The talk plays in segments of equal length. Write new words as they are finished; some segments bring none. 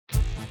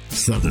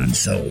Southern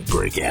Soul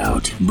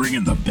Breakout,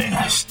 bringing the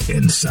best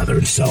in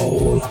Southern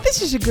Soul.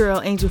 This is your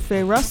girl, Angel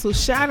Faye Russell.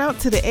 Shout out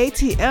to the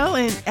ATL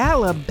in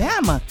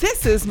Alabama.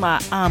 This is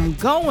my I'm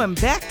Going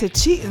Back to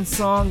Cheatin'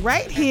 song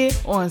right here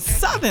on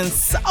Southern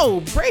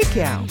Soul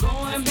Breakout. I'm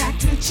going back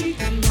to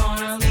cheating,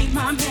 gonna leave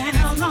my man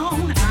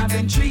alone. I've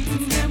been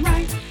treating him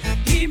right,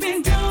 he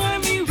been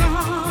doing me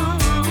wrong.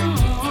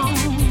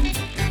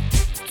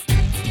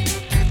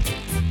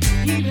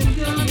 He been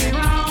doing me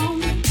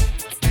wrong.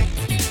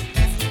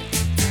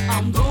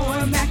 I'm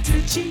going back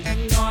to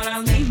cheating, gonna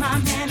leave my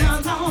man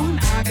alone.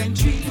 I've been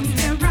treating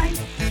him right,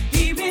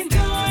 he been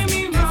doing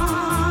me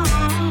wrong.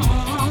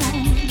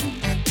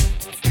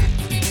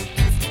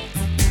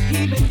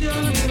 He been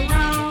doing me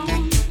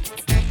wrong.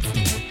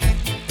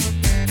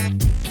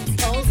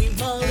 Holy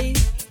moly,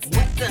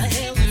 what the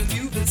hell have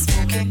you been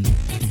smoking?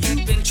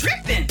 You've been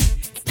tripping,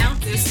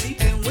 out there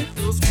sleeping with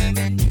those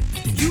women.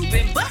 You've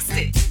been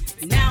busted,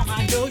 now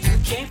I know you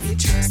can't be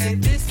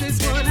trusted. This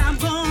is what I'm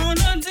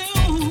gonna do.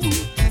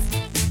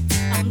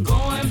 I'm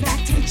going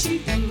back to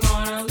cheating,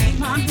 gonna leave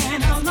my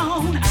man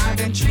alone. I've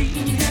been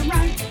treating him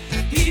right,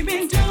 he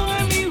been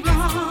doing me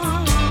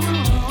wrong.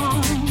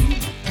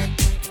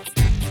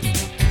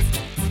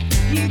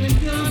 He been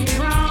doing me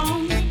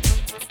wrong.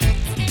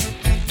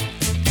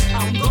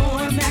 I'm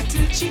going back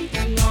to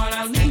cheating,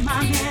 gonna leave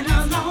my man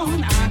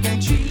alone. I've been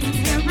treating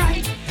him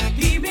right,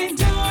 he been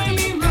doing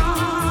me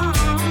wrong.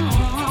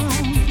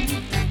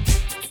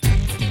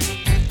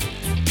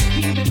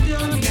 He been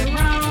doing me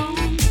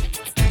wrong.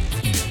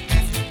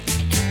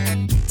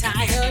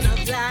 Tired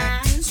of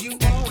lies, you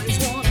always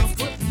wanna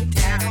put me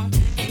down.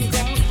 Ain't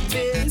gonna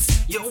miss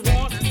your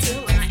water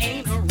till I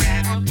ain't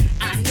around.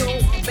 I know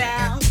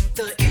about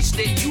the itch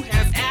that you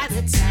have out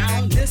of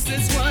town. This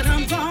is what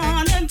I'm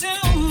gonna do.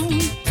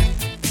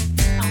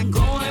 I'm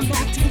going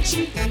back to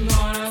cheating,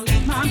 gonna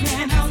leave my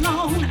man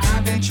alone.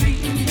 I've been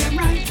treating him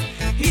right,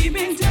 he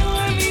been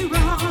doing me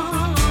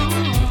wrong.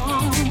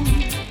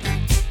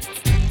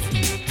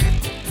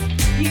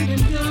 He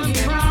been doing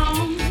me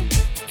wrong.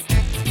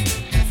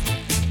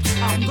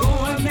 I'm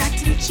going back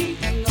to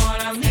cheating,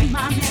 gonna leave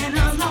my man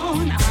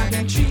alone. I've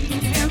been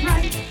treating him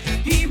right,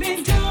 he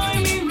been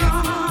doing me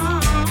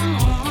wrong.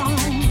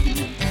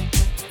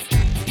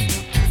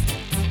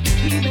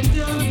 He been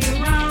doing me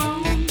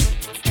wrong.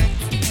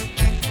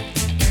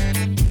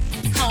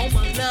 Home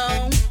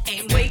alone,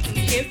 ain't waiting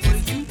here for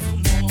you no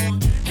more.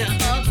 The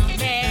other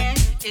man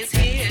is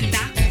here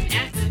knocking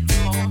at the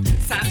door.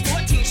 Size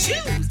 14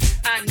 shoes,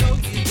 I know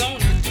you're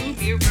gonna do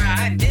me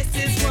right. This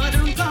is what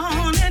I'm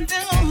gonna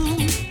do.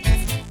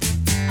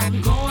 I'm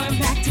going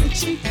back to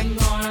cheating,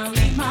 gonna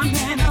leave my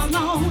man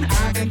alone.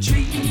 I've been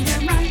treating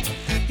him right,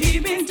 he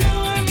been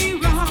doing me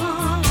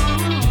wrong.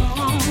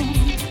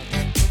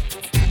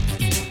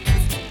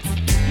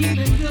 He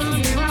been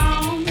doing me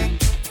wrong.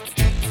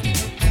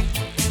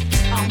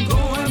 I'm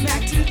going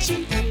back to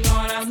cheating,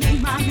 gonna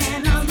leave my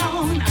man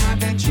alone. I've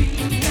been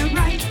treating him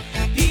right,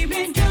 he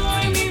been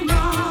doing me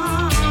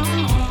wrong.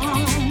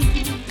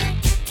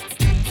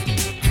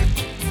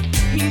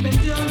 He been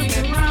doing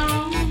me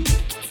wrong.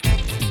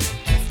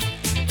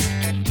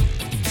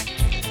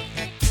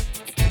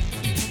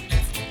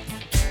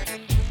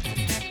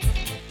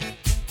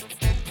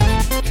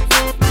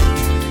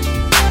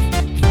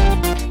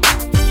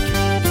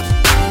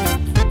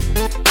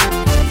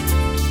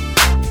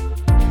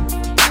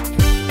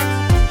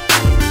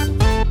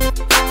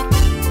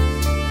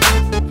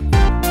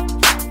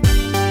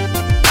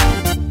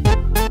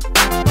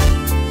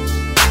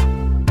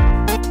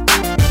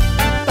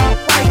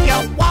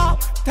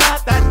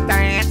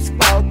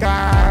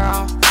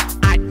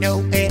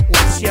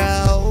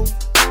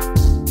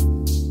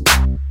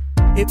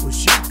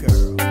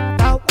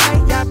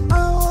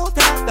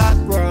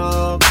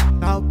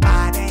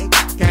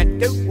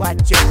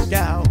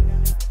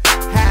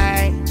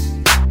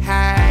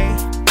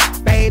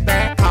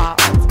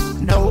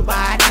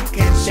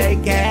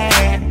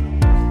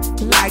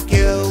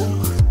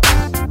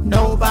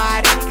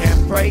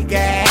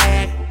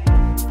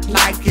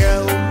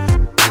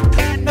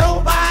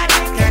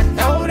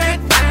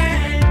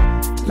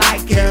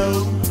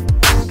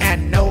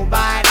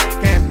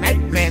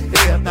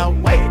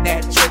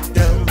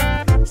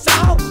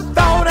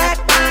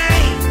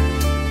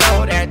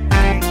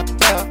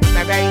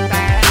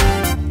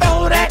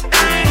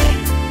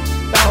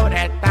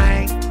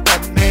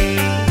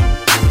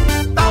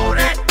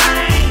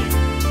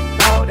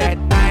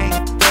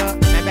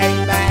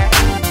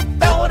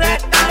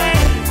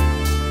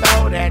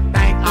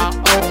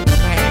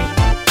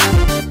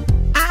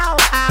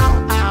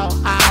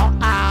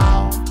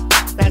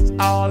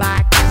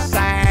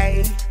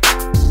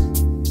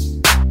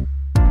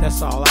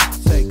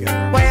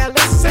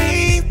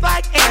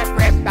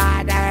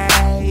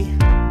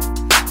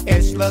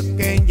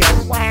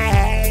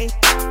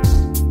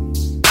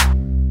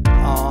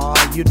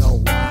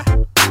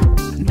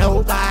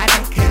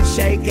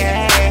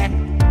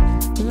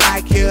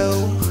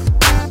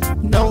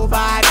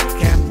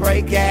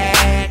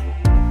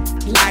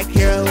 like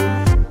you,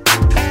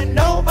 and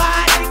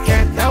nobody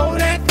can throw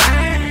that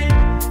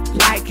thing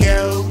like you.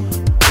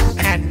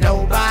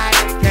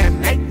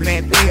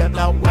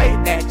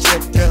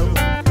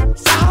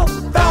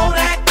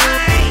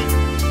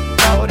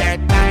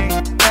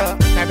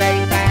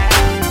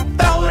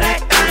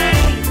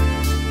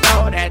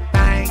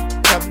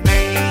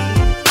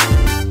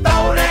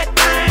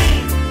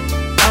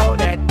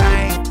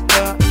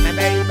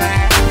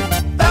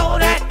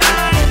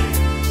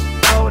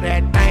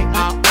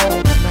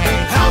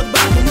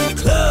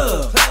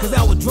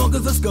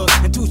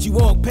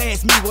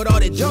 with all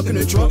that junk in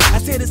the trunk. I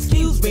said,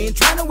 excuse me, ain't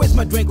trying to waste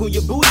my drink on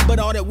your booty, but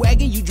all that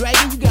wagging you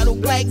dragging, you got no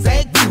black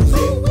zag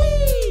booty.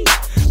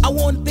 I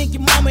wanna thank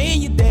your mama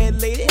and your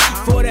dad, lady,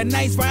 for that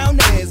nice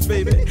round ass,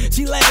 baby.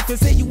 She laughed and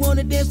said, you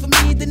wanna dance for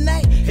me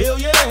tonight? Hell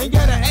yeah, ain't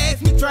gotta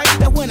ask me twice.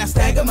 That when I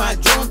stagger my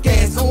drunk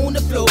ass on the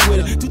floor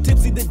with her. Too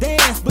tipsy to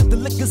dance, but the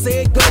liquor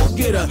said go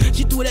get her.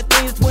 She threw that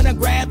thing when I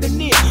grabbed her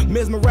near.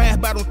 Mesmerized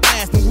by them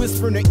thighs and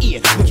whisper in her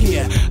ear. Look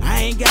here,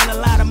 I ain't got a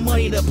lot of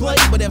money to play,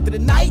 but after the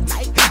night,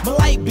 my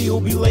light bill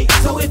be late.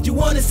 So if you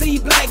wanna see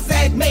Black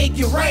Zach make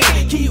it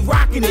rain, keep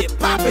rocking it,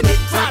 popping it,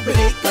 dropping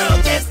it,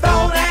 girl, just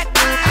throw that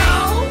thing.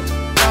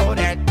 Throw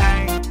that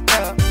thing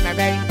up, my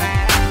baby.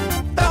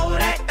 Throw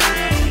that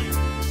thing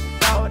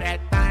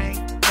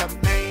to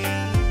me.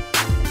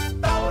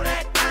 Throw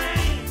that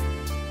thing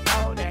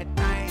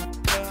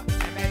up,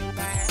 my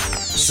baby.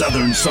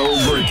 Southern Soul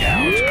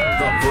Breakout,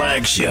 the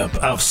flagship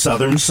of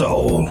Southern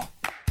Soul.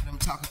 I'm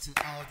talking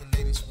to all the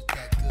ladies with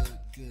that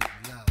good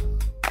love.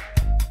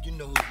 You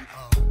know who you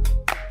are.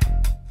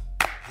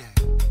 Yeah.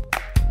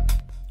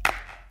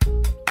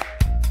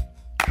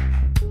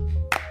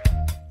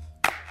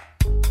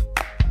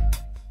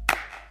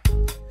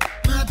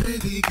 My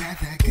baby got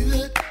that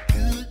good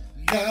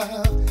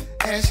love,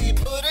 and she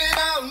put it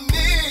on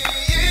me.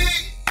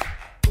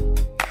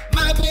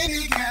 My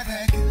baby got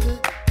that good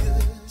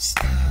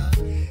stuff,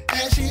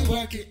 and she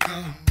work it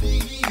on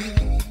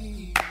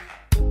me.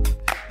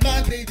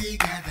 My baby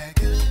got that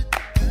good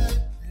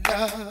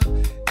love,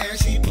 and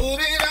she put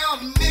it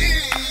on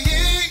me.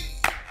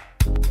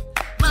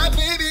 My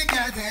baby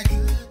got that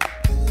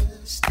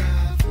good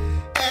stuff,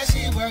 and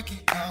she work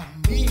it on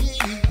me.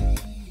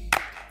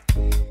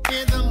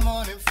 In the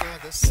morning before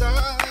the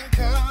sun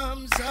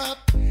comes up,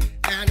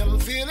 and I'm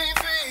feeling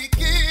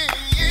freaky.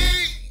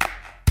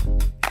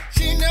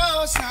 She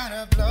knows how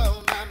to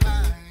blow my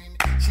mind.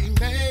 She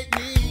make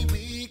me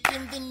weak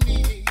in the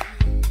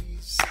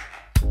knees.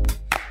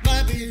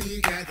 My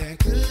baby got that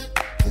good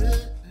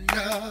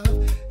love,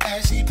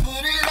 and she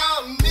put it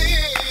on me.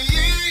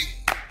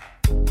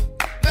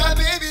 My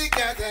baby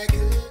got that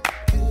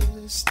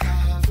good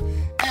stuff,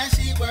 and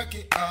she work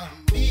it on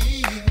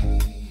me.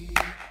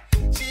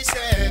 She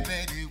said,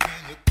 baby,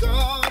 when you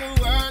go to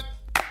work,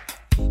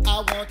 I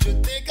want you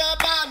to think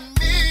about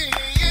me.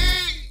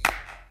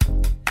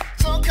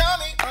 So call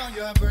me on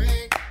your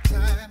break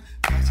time,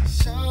 'cause it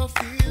sure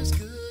feels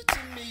good to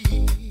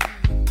me.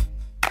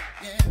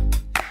 Yeah,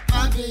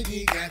 my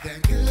baby got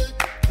that good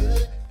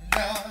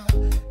love,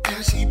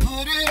 and she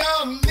put it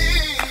on me.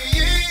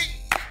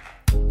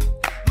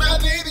 My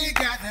baby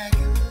got that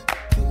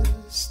good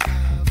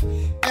stuff,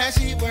 and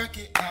she work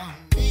it on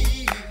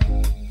me.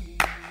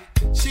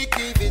 She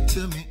give it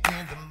to me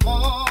in the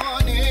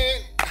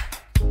morning.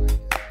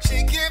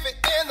 She give it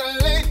in the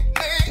late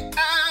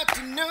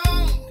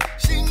afternoon.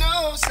 She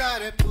knows how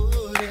to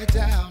put it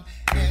down,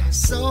 and it's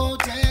so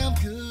damn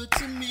good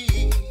to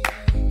me.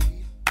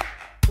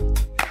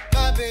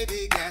 My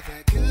baby got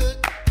that good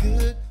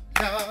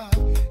love,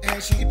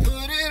 and she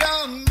put it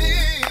on me.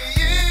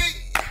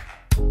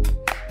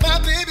 My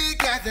baby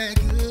got that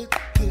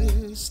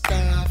good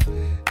stuff,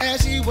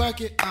 and she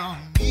work it on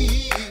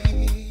me.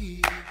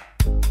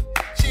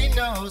 She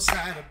knows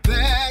how to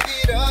bag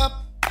it up.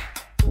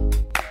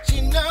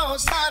 She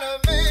knows how to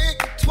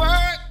make it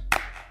twerk.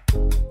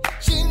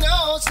 She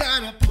knows how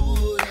to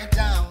put it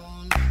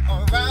down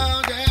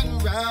around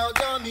and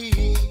round on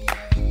me.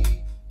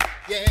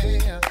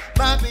 Yeah,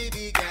 my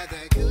baby got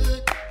that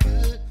good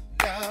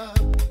love,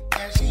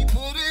 and she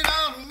put it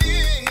on me.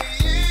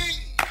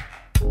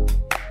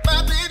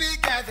 My baby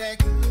got that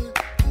good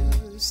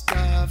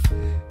stuff,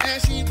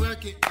 and she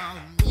work it on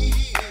me.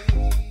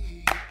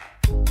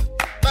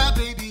 My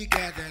baby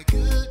got that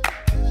good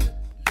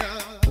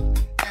love,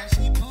 and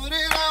she put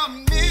it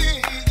on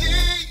me.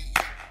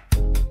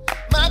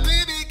 My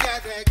baby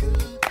got that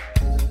good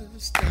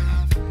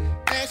stuff,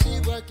 and she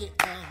work it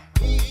on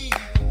me.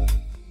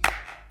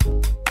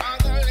 All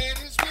the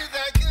ladies with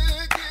that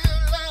good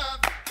love,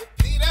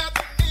 repeat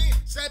after me.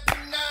 Say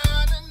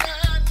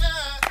na-na-na-na,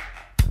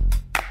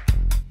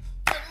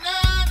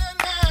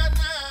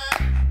 na-na-na-na,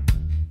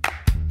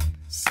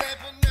 say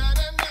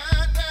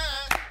na-na-na-na.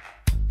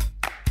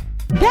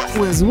 That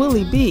was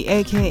Willie B,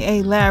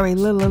 aka Larry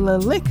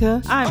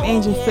Liquor. I'm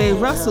Angel Faye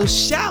Russell.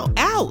 Shout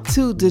out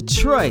to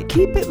Detroit.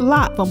 Keep it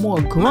locked for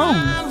more grown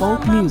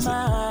folk music.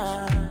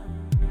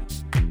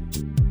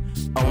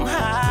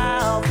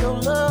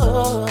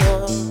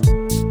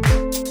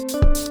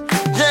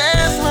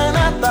 Just when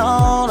I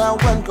thought I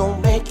wasn't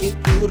gonna make it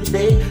through the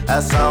day,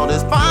 I saw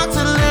this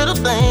foxy little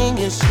thing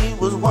and she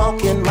was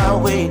walking my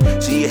way.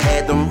 She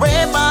had them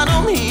red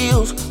bottom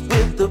heels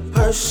with the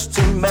purse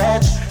to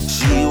match.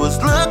 She was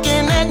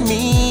looking at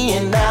me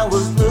and I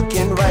was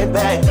looking right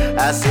back.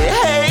 I said,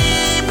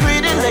 hey,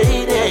 pretty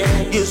lady,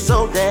 you're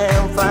so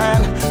damn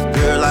fine.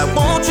 Girl, I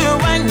want you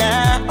right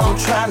now. I'm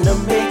trying to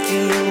make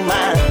you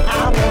mine.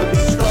 I wanna be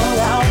strung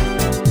out.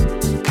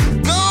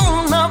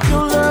 Gone up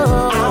your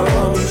love. I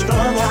wanna be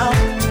strung out.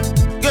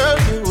 Girl,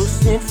 you were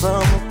sent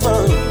from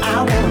above. I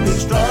wanna be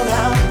strung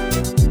out.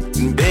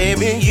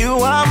 Baby, you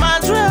are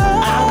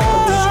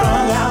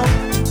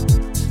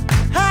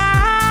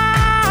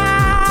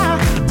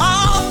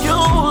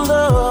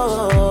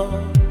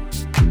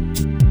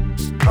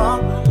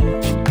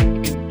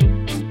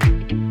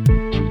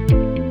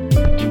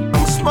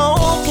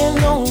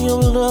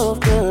love,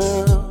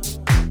 girl.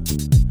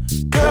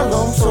 Girl,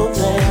 I'm so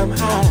damn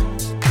high.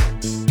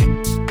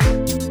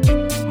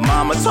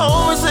 Mama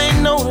told me say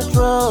no to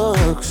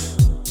drugs,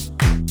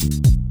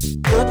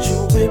 but you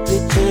whip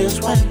it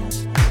just right.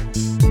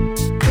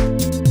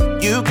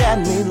 You got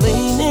me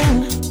leaning,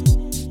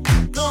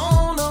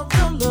 gone up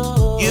your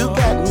love. You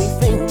got me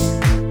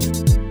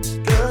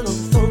thinking, girl, I'm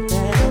so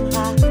damn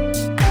high.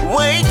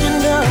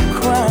 Waking up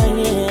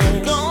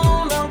crying,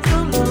 gone up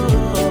your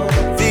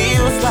love.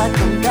 Feels like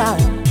I'm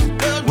dying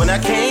when I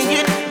can't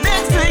get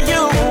next to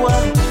you.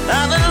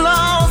 I done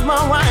lost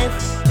my wife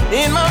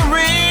and my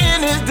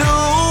rent is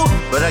due,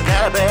 but I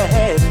got a bad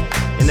habit,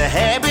 and the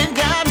habit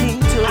got me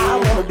too. I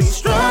wanna be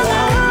strong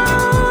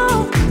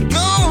out,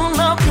 gone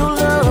up your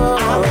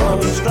love. I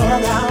wanna be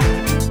strong out,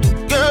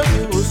 girl,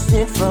 you were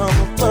sent from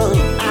above.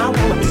 I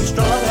wanna be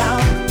strong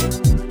out,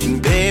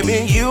 baby,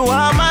 you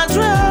are my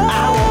drug.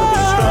 I wanna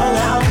be strong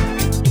out,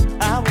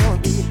 I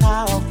wanna be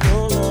high off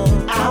your love.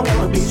 I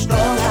wanna be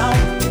strong out,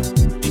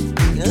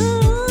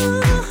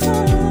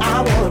 I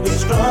wanna be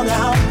strong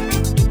out,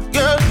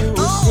 girl, you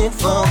were sent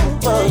from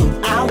above.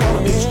 I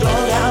wanna be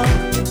strong out,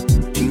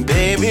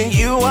 baby,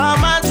 you are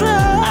my drug.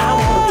 I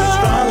wanna be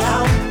strong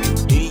out,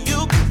 you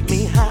get me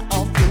high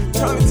off your love.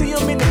 Turn it to you,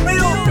 I'm in the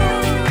middle.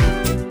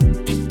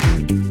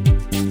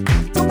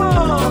 Come on.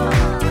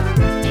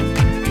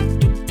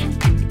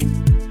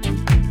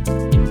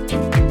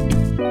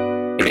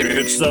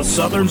 It's the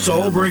Southern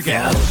Soul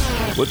Breakout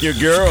with your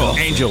girl,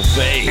 Angel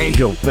Faye.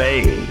 Angel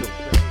Faye.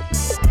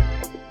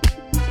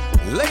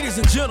 Ladies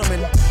and gentlemen,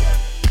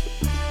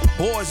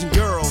 boys and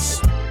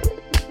girls,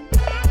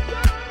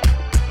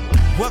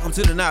 welcome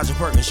to the Nigel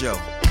Perkins Show.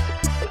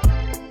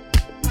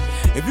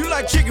 If you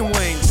like chicken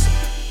wings,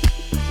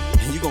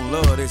 you gonna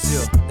love this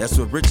here. That's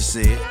what Richard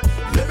said.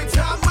 Let me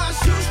tie my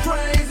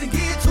shoestrings and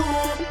get to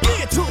them.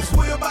 Get to them.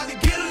 We're about to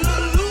get a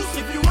little loose.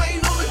 If you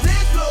ain't on the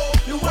dance floor,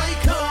 then why you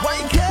come? Why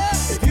you care?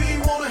 If you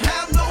ain't wanna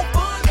have no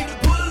fun, need to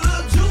put a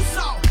little juice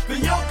off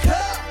in your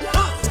cup.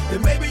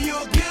 Then maybe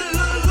you'll get a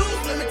little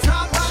loose. Let me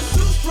tie my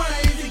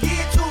shoestrings and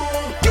get to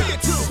them.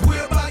 Get to them.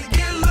 We're about to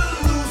get a little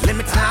loose. Let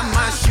me tie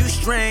my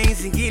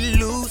shoestrings and get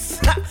loose.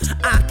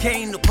 I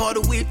came to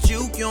party with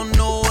you. You don't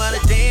know how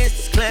to dance.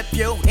 Just clap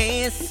your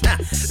hands.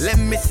 Let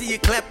me see you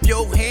clap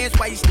your hands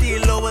while you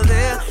still over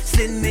there,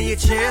 sitting in your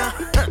chair.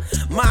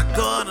 My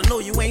God, I know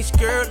you ain't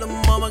scared. The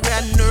mama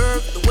got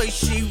nerve, the way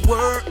she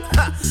work,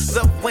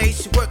 the way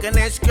she working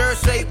that skirt.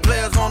 Say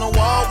players on the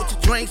wall with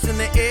your drinks in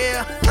the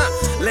air.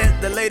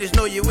 Let the ladies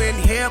know you in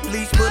here.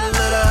 Please put a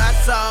little hot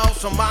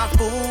sauce on my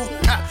food.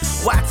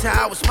 Watch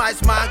how I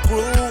spice my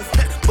groove.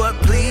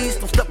 But please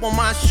don't step on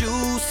my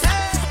shoes.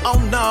 Oh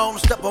no, don't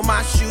step on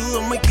my shoes.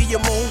 I'ma give you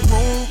more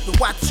room to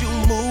watch you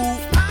move.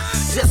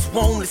 Just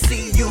wanna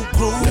see you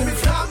groove. Let me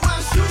tie my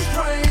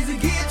shoestrings and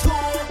get to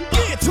them.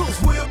 Get to them.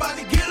 We're about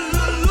to get a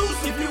little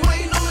loose. If you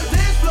ain't on the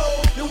dance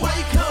floor, then why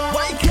you come?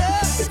 Why you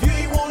care? If you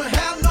ain't wanna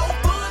have no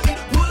fun, need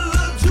to put a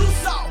little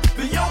juice off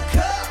in your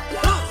cup.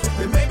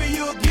 Then maybe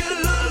you'll get a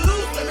little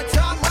loose. Let me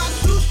tie my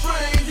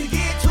shoestrings and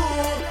get to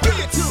them.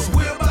 Get to them.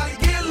 We're about to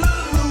get a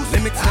little loose.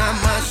 Let me tie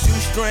my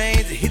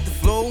shoestrings and hit the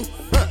floor.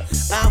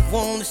 I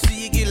wanna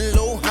see you get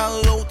low,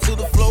 how low to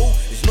the floor,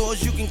 as low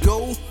as you can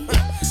go.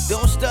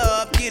 Don't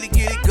stop, get it,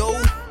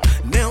 go.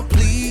 Now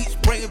please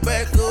bring it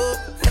back up.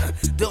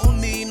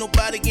 Don't need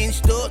nobody getting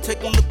stuck.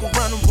 Take a look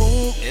around the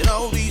room at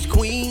all these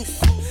queens.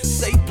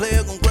 Say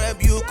player gon' grab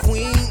you a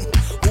queen.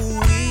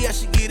 Ooh-wee, I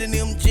should get in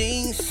them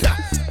jeans.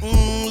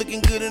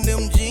 Looking good in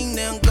them jeans.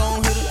 Now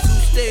gon' hit a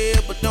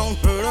two-step, but don't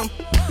hurt them.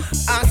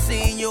 I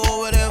seen you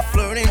over there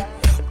flirting.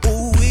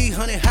 Ooh-wee,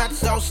 honey, hot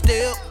sauce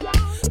step.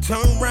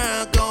 Turn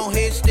around, go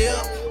ahead,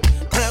 step.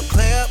 Clap,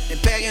 clap,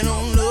 and back it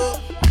on up.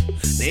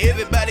 Now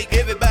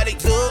everybody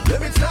took.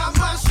 Let me tie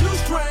my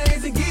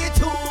shoestrings and get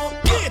to them.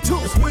 Get to them.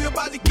 Cause we're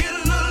about to get a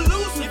little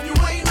loose. If you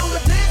ain't on the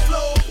dance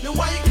floor, then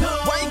why you come?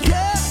 Why you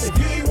care? If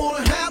you ain't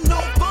wanna have no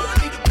fun,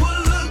 need to put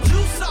a little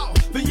juice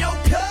off in your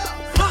cup.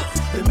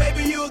 Then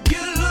maybe you'll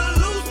get a little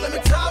loose. Let me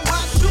tie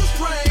my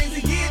shoestrings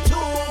and get to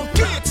them.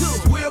 Get to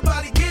them. We're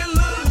about to get a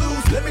little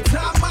loose. Let me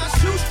tie my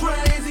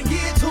shoestrings and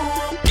get to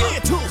them.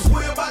 Get to them.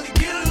 We're about to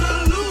get a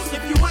little loose.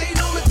 If you ain't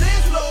on the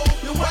dance floor,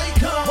 then why you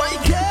come? Why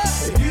you care?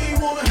 If you ain't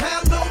wanna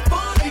have no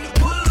fun, need to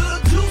put a little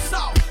juice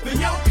off in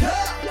your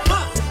cup.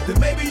 Then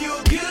maybe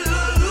you'll get a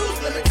little loose.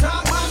 Let me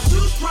tie my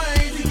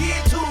shoestrings and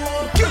get to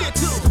them. Get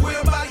to them.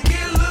 We're about to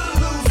get a little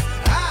loose.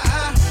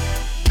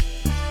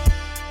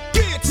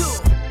 Get to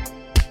them.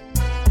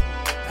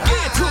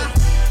 Get to them.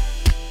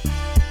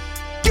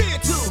 Get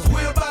to them.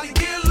 We're about to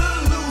get a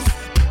little loose.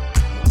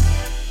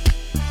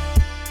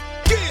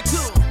 Get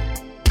to them.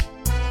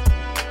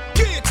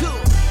 Get to them.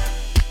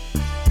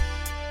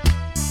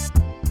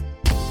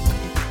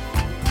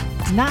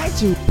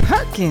 Nigel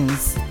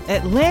Perkins,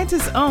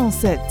 Atlanta's own,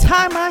 said,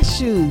 "Tie my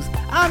shoes."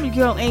 I'm your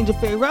girl, Angel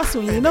Faye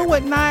Russell. And you know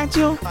what,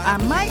 Nigel? I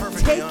might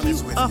take you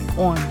up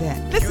on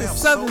that. This is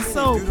Southern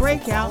Soul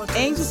Breakout.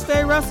 Angel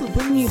Faye Russell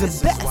bringing you the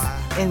best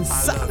in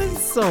Southern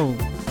Soul.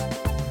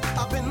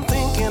 I've been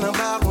thinking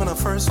about when I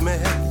first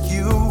met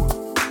you.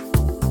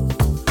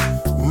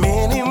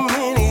 Many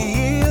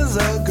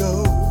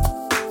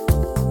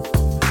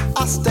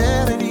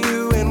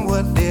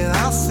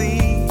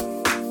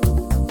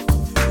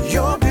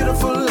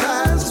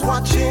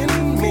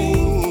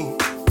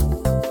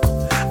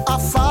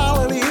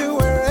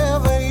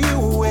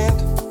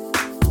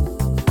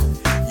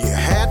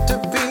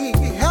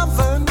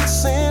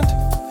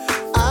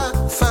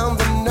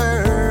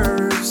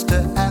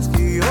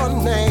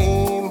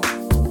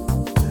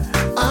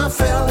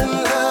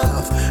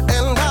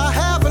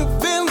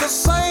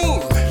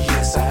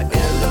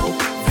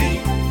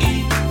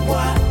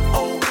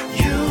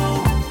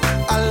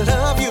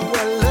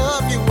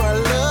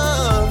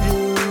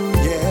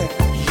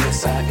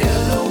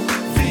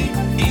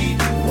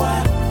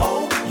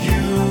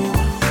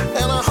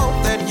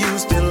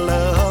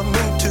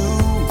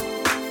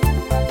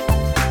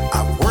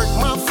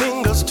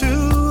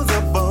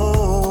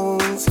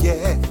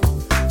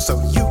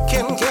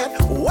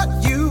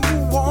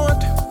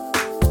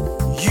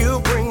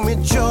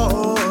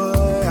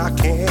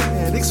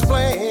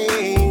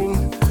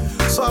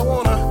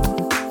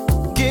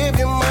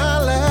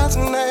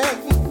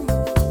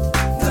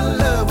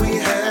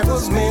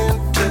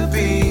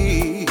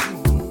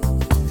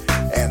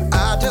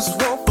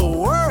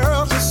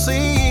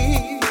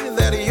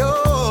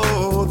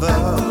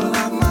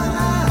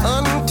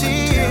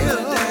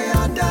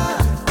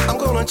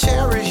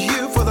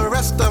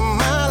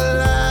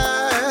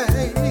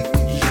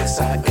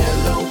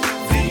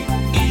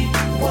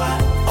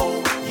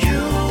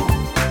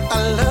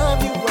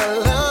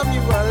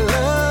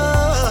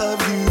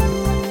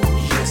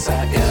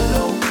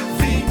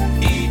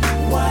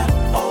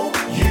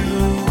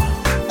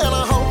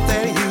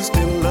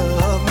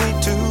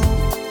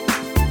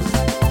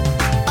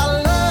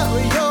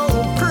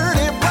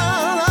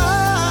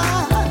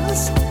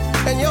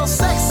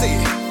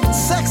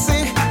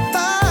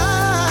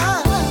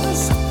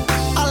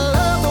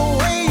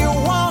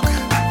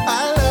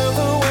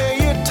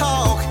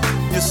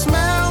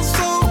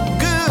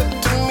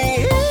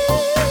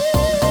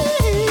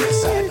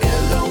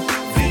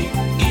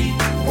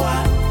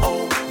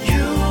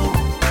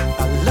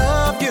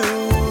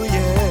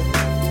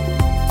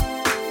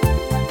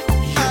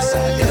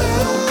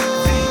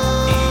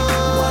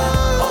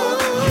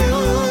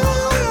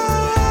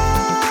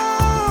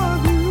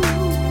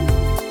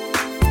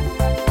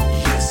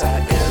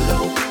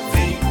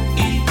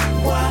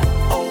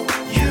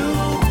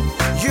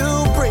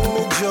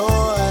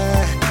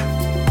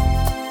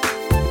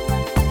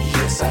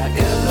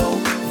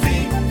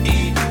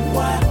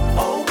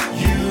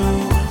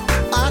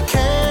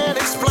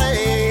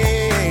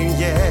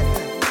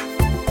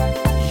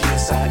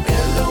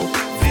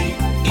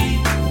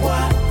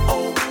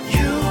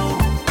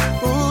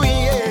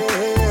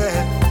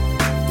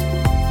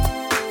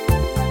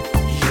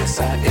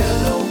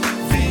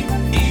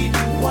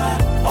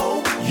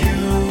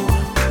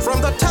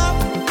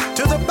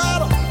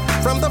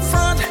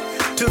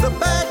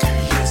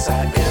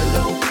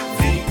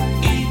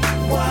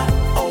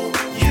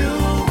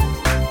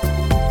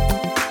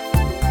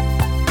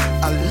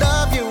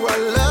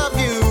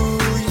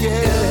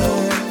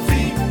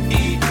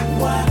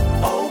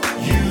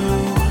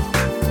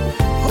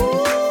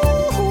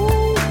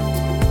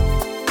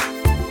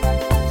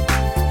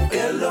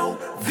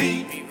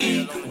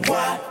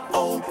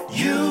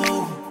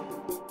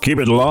Keep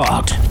it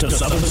locked to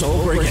Southern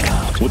Soul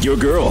Breakout with your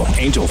girl,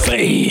 Angel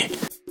Faye.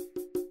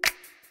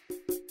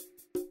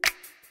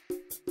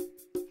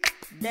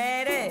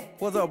 Daddy.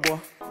 What's up, boy?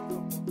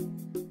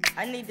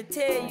 I need to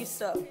tell you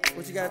something.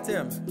 What you gotta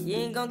tell me? You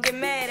ain't gonna get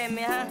mad at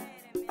me, huh?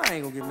 I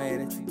ain't gonna get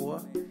mad at you,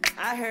 boy.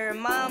 I heard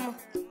Mama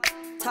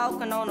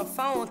talking on the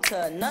phone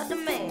to another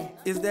man.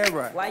 Is that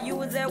right? While you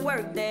was at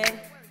work, Daddy.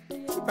 She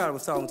probably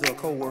was talking to a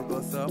coworker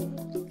or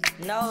something.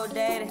 No,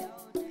 Daddy.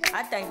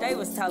 I think they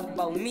was talking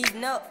about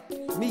meeting up.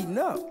 Meeting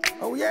up?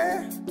 Oh,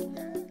 yeah?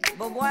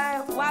 But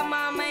why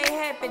Mama ain't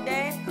happy,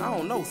 Dad? I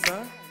don't know,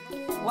 son.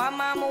 Why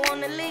Mama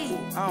wanna leave?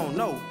 I don't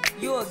know.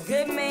 You a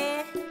good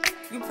man.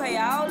 You pay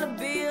all the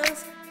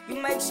bills.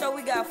 You make sure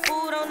we got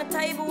food on the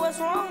table. What's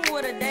wrong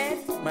with her, Dad?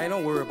 Man,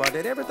 don't worry about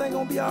that. Everything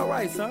gonna be all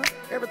right, son.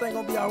 Everything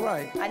gonna be all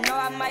right. I know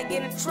I might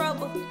get in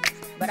trouble,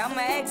 but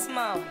I'ma ask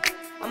Mama.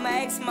 I'ma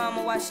ask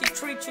Mama why she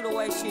treat you the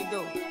way she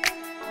do.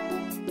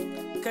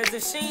 Cause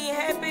if she ain't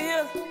happy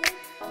here,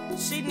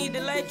 she need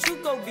to let you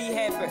go be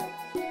happy.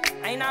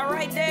 Ain't I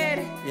right,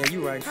 Daddy? Yeah,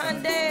 you right, son.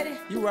 Huh, Daddy?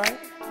 You right.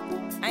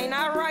 Ain't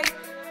I right?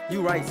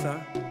 You right,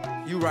 son.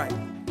 You right.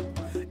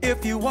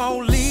 If you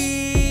won't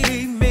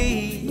leave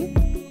me,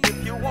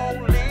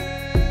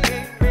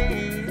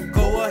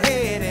 go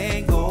ahead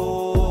and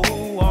go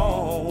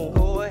on.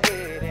 Go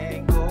ahead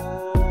and go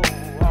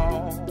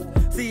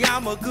on. See,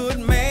 I'm a good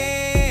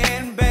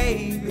man,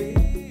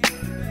 baby.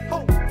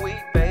 Oh,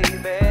 sweet baby.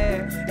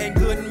 And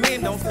good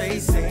men don't stay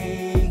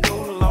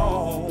single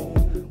long.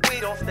 We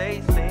don't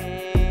stay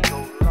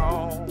single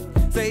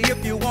long. Say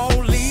if you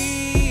won't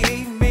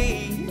leave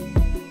me,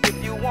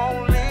 if you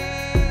won't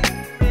leave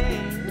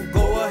me,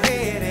 go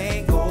ahead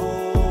and go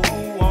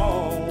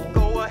on.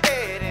 Go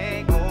ahead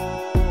and go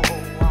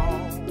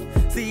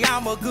on. See,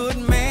 I'm a good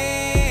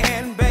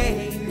man,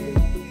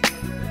 baby.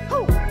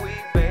 Oh,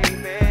 sweet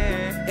baby.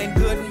 And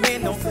good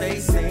men don't stay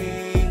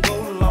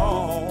single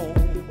long.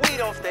 We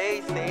don't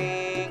stay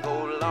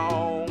single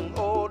long.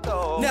 Oh,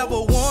 no.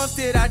 Never once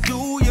did I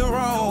do you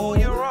wrong.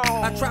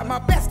 I tried my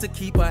best to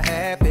keep her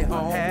happy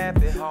home.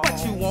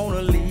 But you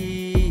wanna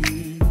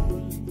leave.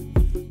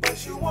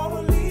 But you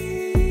wanna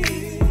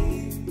leave.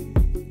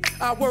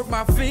 I work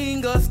my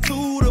fingers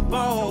to the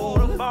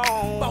bone.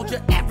 Bought you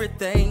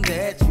everything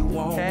that you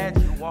want.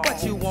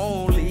 But you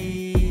won't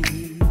leave.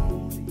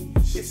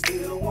 She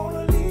still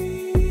wanna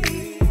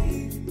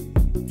leave.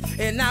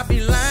 And I'd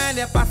be lying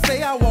if I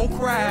say I won't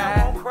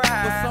cry.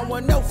 But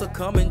someone else will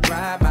come and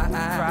dry my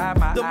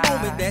eye. The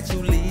moment that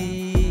you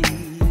leave,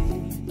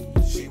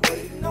 she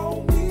waiting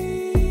on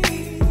me.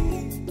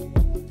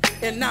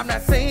 And I'm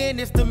not saying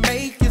this to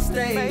make you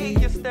stay.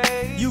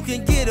 You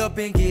can get up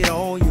and get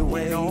on your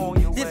way.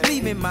 Just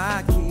leave me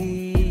my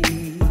key.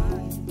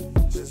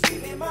 Just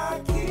leave me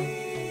my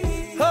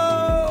key.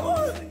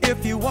 Oh,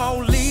 if you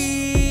won't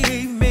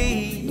leave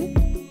me,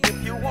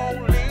 if you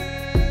won't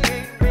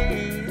leave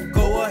me,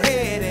 go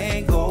ahead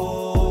and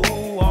go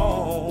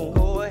on.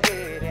 Go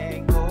ahead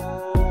and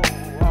go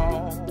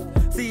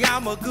on. See,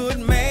 I'm a good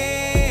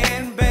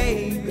man,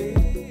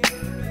 baby.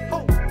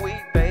 Oh,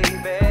 sweet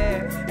baby.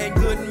 And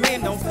good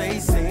men don't stay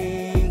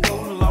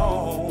single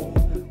long.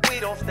 We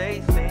don't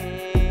stay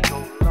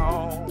single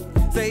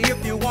long. Say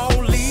if you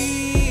won't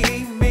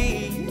leave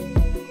me,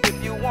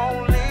 if you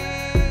won't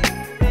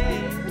leave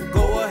me,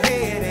 go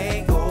ahead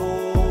and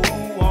go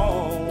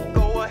on.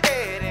 Go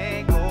ahead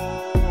and go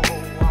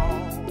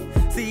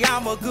on. See,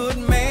 I'm a good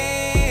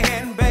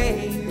man,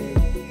 baby.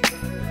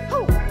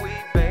 Oh,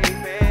 sweet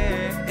baby.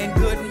 And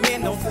good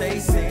men don't stay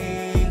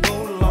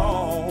single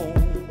long.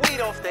 We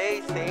don't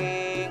stay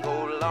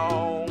single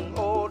long.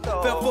 Oh,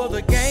 no. Fell for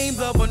the games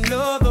of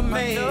another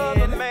man.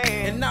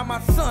 And now my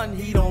son,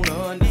 he don't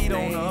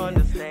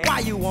understand. Why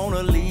you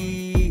wanna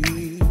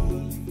leave?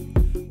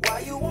 Why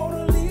you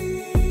wanna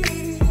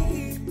leave?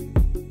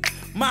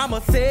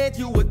 Mama said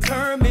you would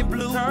turn me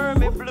blue.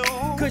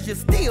 Cause you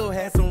still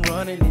had some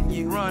running in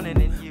you.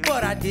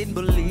 But I didn't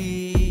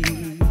believe.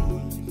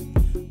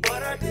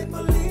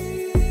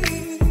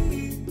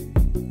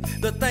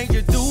 The things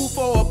you do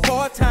for a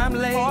part-time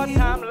lady,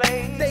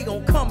 they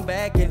gon' come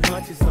back and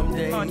hunt you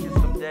someday.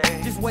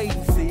 Just wait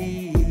and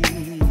see.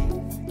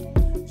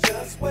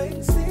 Just wait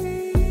and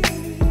see.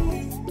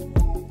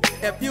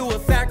 If you will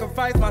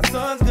sacrifice my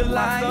son's good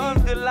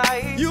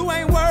life, you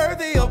ain't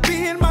worthy of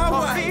being my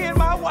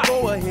wife.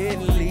 Go ahead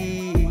and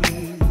leave.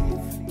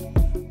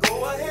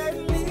 Go ahead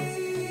and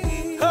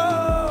leave.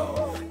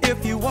 Oh,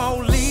 if you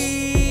won't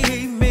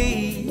leave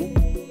me,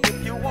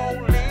 if you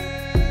won't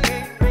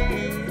leave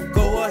me,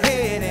 go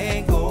ahead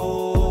and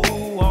go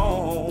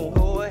on.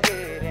 Go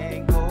ahead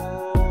and go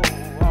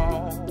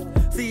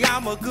on. See,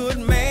 I'm a good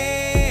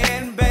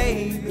man,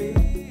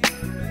 baby.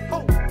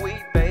 Oh,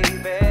 sweet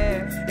baby.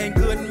 And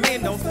good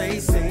men don't stay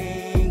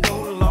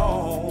single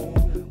long.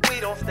 We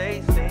don't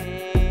stay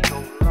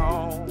single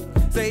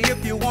long. Say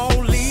if you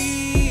won't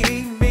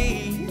leave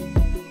me,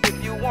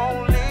 if you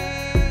won't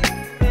leave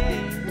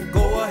me,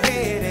 go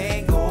ahead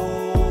and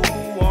go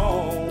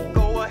on.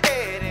 Go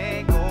ahead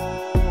and go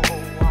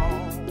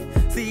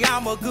on. See,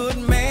 I'm a good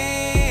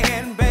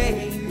man,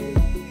 baby.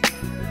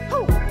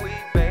 Oh,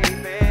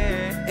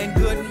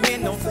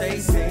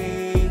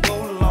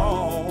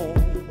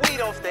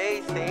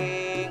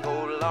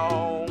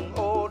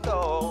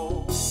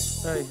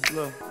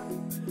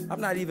 I'm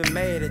not even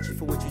mad at you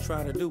for what you're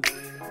trying to do.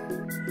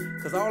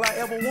 Cause all I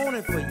ever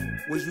wanted for you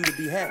was you to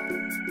be happy.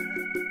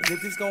 And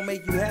if it's gonna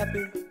make you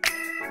happy,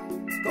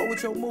 go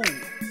with your mood.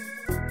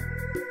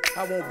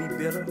 I won't be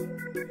bitter.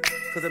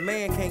 Cause a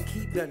man can't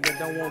keep nothing that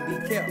don't want to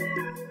be kept.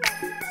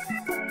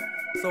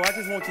 So I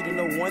just want you to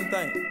know one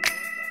thing.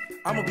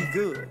 I'ma be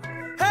good.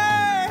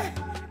 Hey,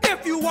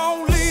 if you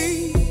won't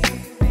leave.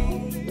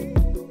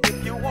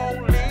 If you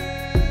won't leave.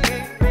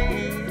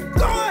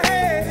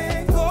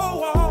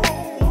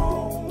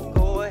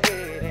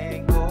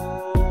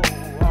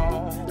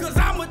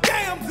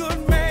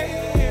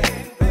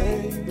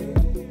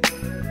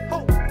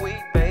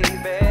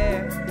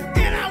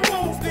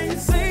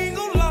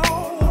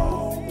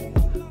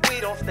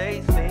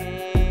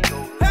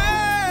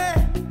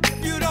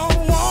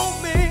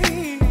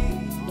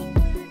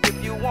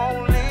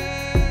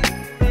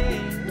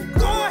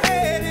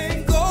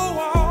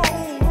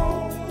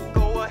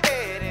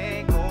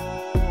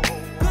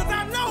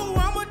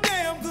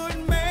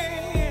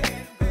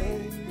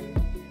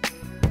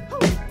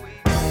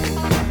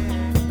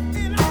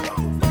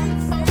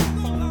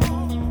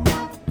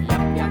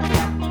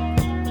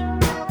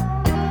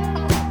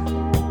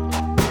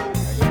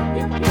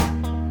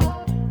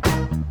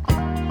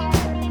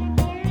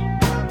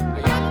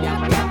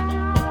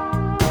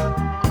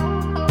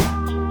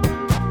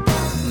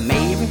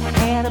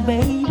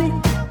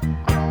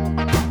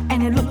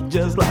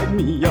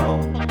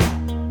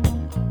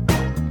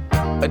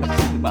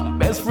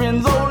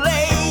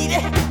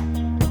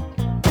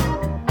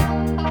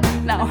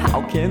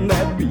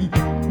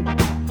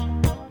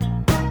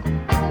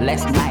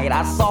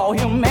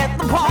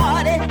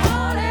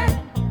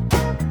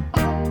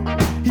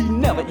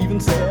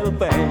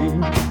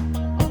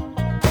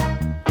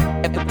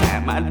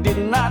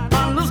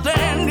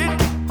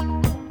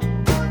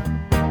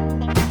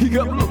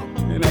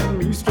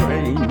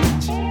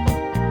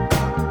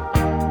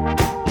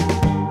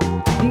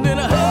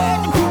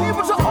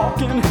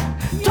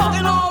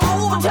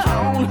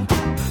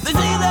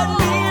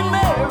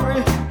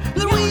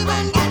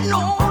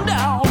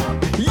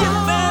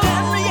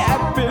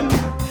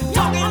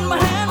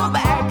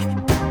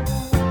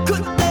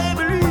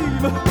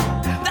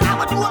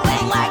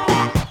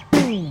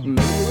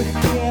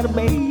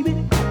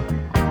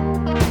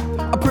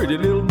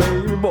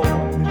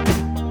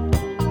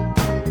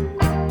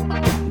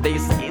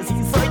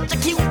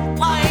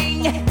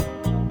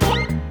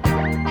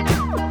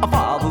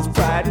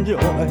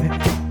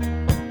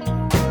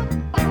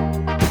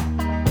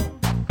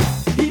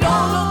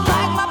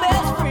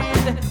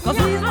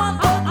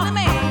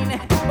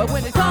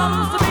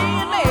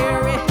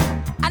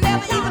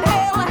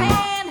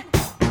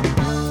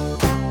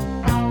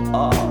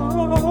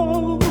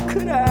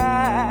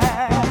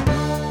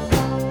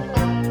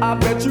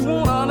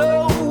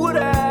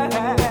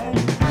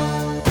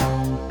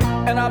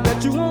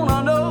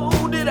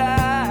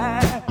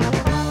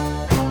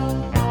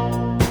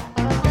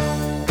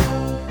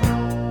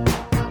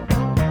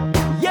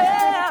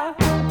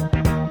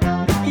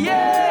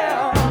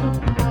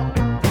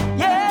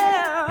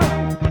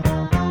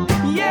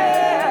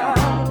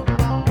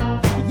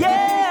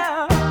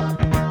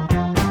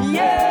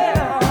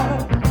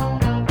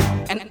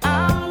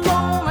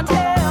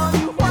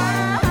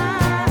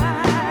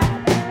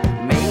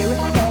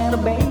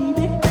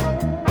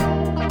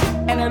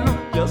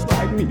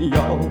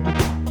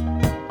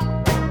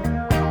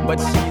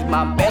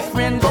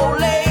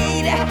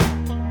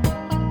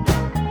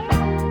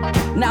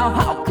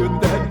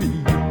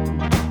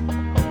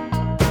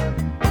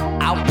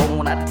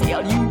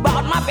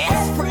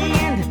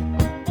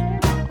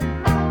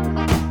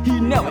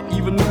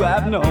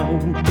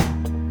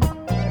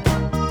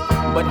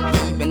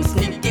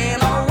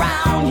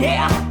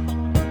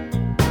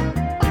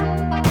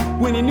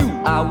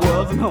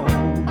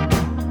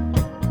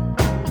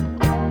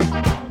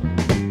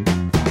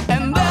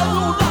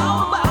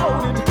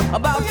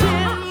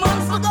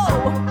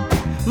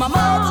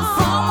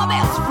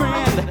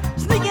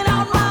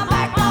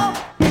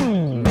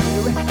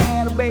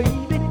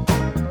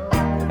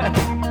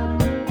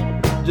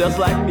 Just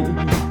like me,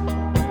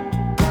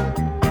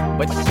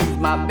 but she's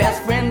my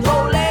best friend's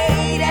old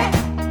lady.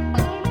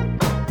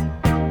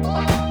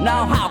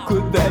 Now how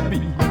could that be?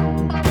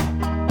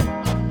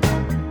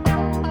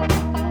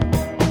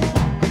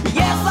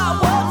 Yes, I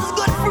was his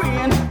good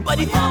friend, but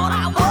he thought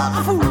I was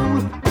a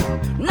fool.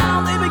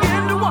 Now they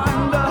begin to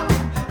wonder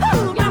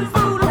who got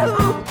fooled and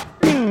who.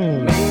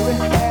 Mary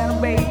had a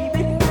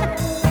baby,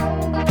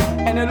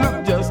 and it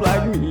looked just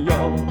like me,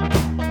 y'all.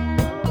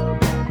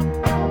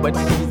 But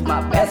she's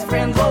my best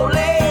friend's old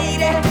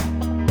lady.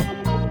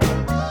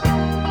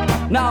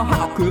 Now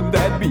how could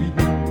that be?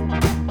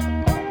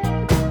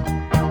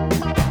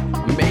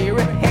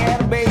 Mary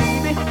had a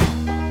baby,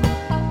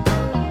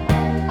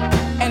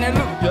 and it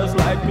looked just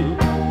like me.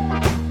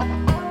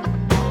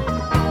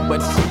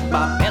 But she's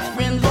my best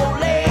friend's old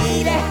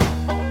lady.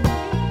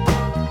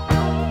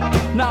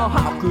 Now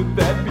how could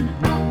that be?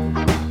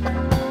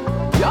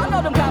 Y'all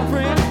know them kind of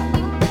friends.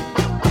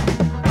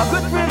 A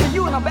good friend to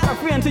you and a better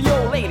friend to your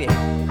old lady.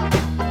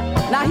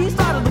 Now he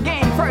started the game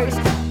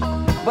crazy,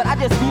 but I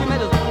just beat him at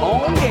his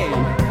own game.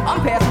 I'm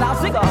passing out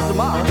cigars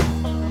tomorrow.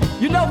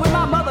 You know, when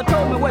my mother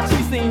told me what she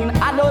seen,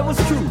 I know it was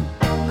true.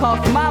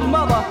 Cause my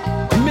mother,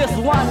 Miss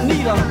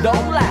Juanita,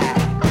 don't lie.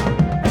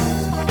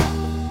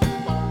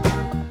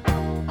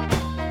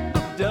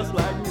 Just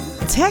like me.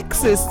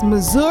 Texas,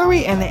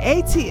 Missouri, and the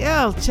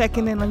ATL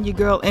checking in on your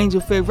girl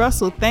Angel Faye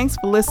Russell. Thanks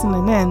for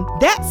listening in.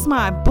 That's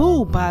My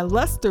Boo by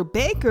Lester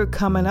Baker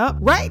coming up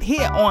right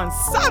here on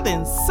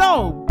Southern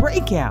Soul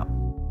Breakout.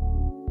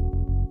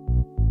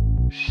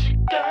 She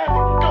got it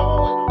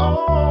going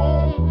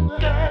on,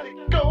 got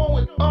it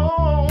going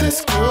on.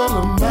 This girl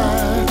of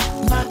mine,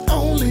 not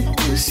only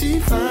is she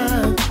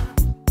fine,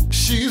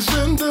 she's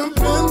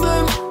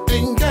independent,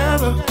 ain't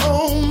got her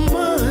own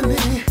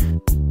money.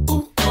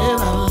 Ooh, and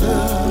I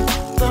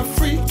love the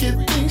freaky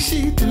things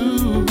she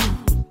do.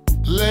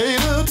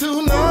 Later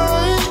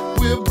tonight,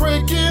 we're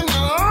breaking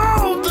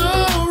all the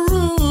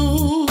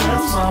rules.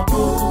 That's my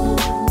boo.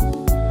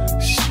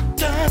 She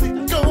got it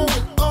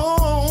going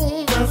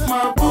on. That's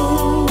my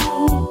boo.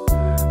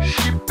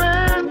 She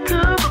bad to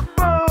the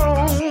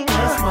bone.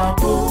 That's my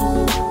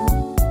boo.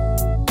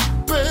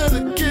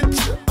 Better get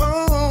you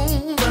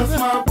on. That's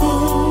my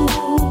boo.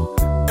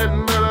 And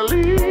better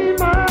leave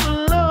my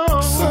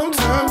alone.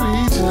 Sometimes we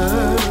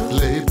just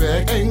lay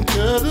back and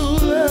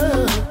cuddle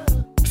up,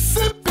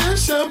 sipping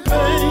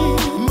champagne,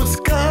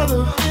 Moscato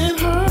in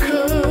her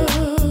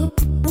cup.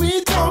 We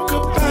talk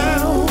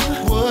about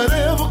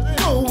whatever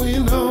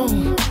going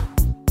on.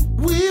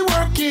 We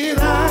work it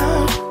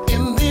out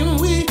and then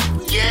we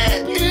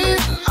get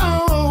it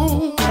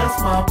on.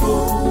 That's my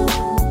boo.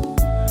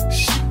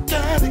 She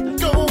got it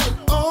going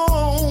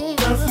on.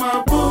 That's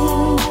my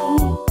boo.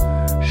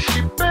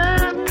 She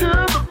bad to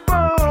the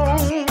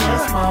bone.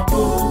 That's my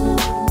boo.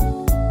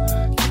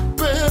 You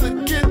better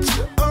get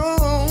you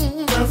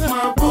on. That's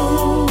my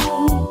boo.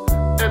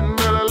 And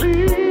better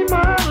leave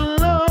my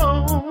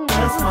alone.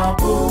 That's my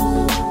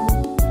boo.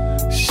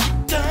 She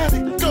got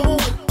it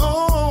going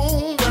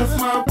on. That's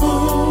my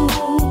boo.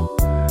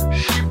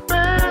 She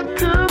bad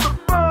to the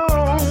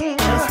bone.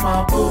 That's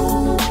my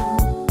boo.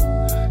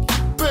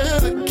 You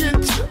better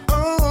get you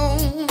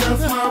on.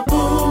 That's my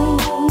boo.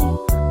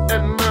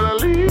 And better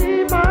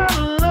leave my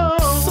alone.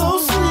 So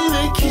sweet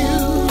and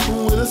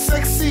cute with a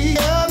sexy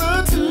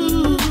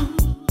attitude.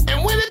 And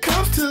when it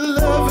comes to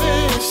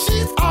loving,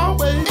 she's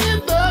always in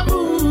the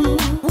mood.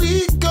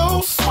 We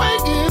go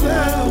swinging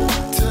out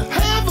to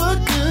have a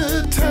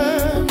good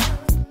time,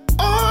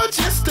 or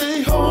just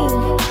stay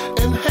home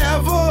and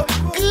have a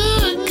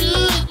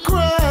good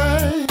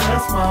cry.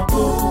 That's my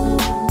boo.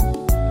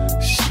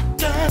 She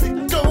got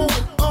it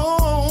going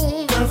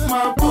on. That's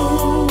my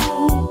boo.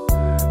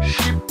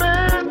 She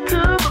bad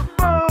to the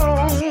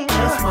bone.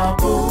 That's my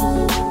boo.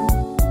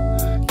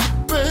 You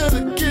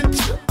better get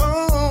you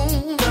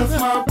on. That's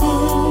my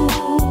boo.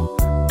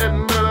 And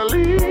better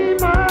leave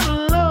my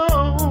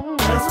alone.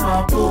 That's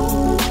my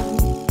boo.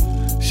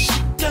 She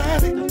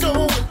got it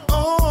going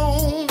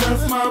on.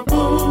 That's my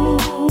boo.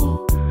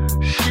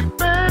 She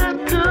bad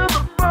to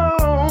the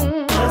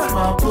bone. That's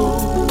my boo.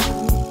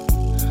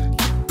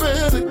 You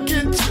better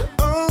get you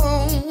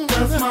on.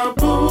 That's my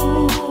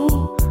boo.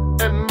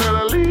 And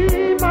better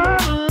leave my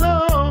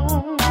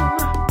alone.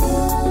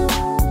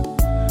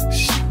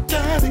 She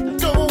got it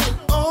going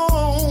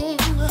on.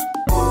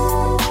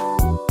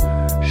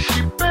 She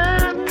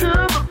bad to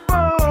the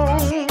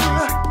bone.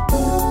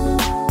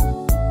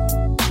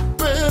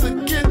 Better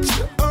get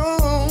you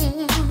on.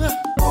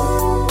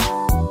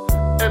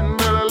 And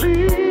better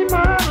leave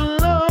my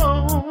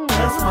alone.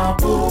 That's my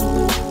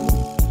boo.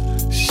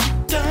 She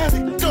got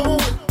it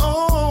going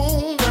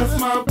on. That's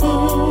my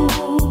boo.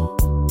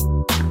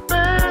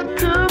 Bad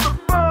to the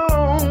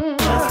bone.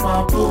 That's my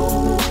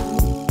boo.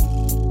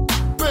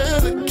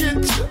 Better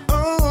get you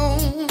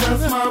on.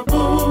 That's my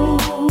boo.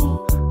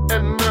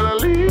 And better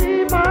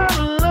leave my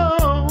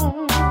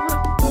alone.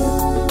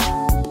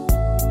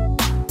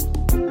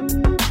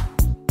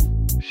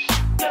 She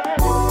got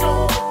it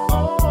going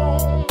on.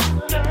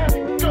 Got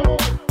it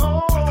going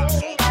on.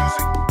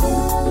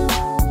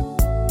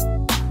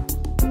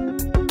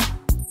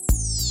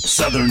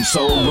 Southern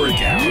Soul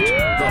Breakout,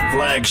 the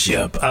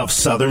flagship of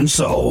Southern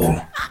Soul.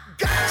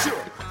 Got you.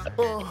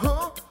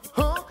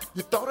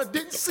 You thought I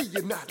didn't see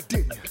you, now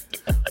did you?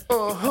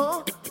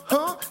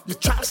 You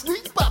try to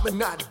sneak by me,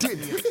 now did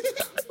you?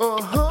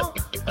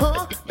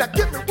 Now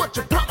give me what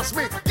you promised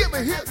me. Give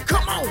me here.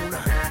 Come on.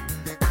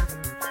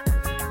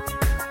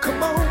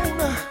 Come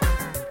on.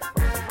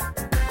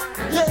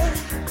 Yeah.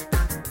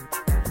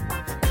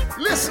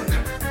 Listen.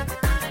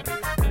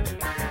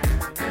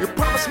 You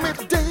promised me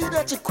today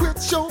that you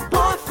quit your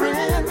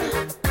boyfriend.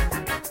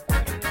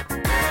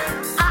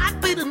 I'd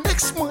be the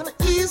next one to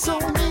ease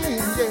on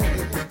in, yeah.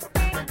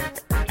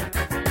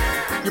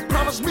 You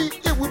promised me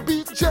it would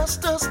be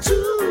just us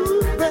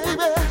two,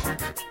 baby.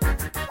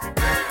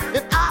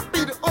 And I'd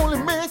be the only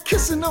man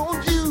kissing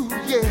on you,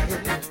 yeah.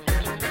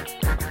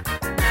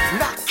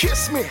 Now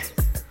kiss me.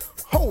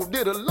 Hold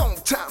it a long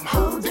time,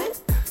 hold it.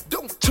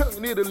 Don't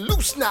turn it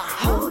loose now,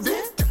 hold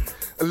it.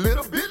 A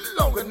little bit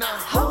longer now,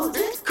 hold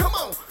it. Come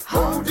on,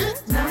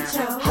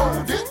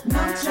 Hold it,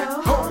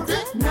 hold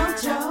it,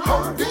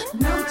 hold it.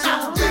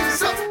 Now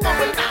ease up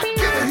on it, now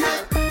give it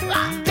here. I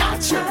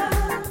gotcha.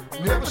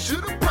 Never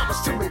should have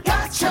promised to me.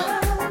 Gotcha.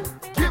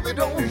 Give it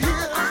on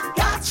here. I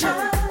gotcha.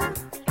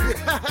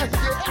 Yeah,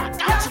 I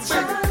gotcha,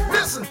 baby.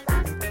 Listen,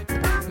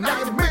 now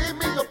you made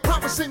me a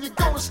promise and you're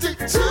gonna stick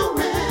to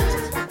it.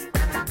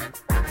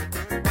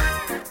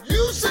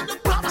 You shouldn't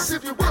have promised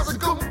if you wasn't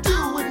gonna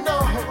do it, no.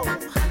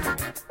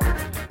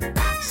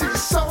 See, you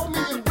saw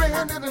me and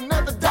ran in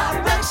another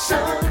direction,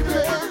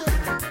 yeah.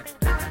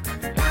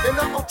 And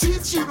I'm gonna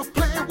teach you to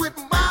play with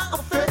my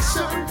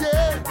affection,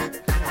 yeah,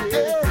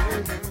 yeah.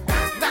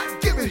 Now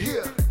give it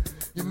here.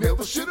 You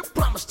never should have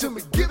promised to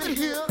me. Give it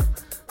here.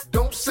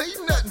 Don't say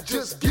nothing,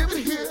 just give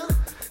it here.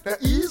 Now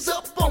ease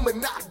up on me,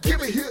 now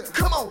give it here.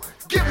 Come on,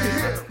 give it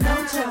here.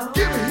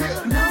 Give it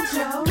here.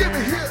 Give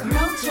it here.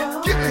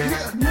 Give it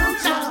here.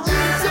 Now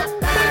ease up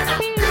on me, now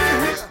give it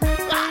here.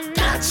 I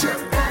gotcha.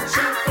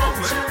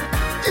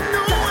 You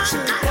know I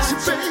got you,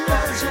 baby.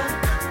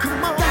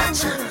 Come on,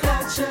 gotcha.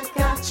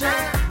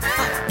 I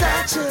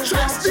gotcha.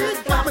 Trust it,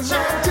 I'm an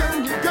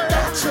acting you, girl.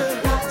 Gotcha.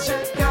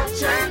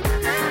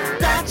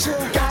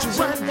 Got you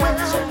right where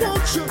I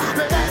want you,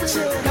 baby.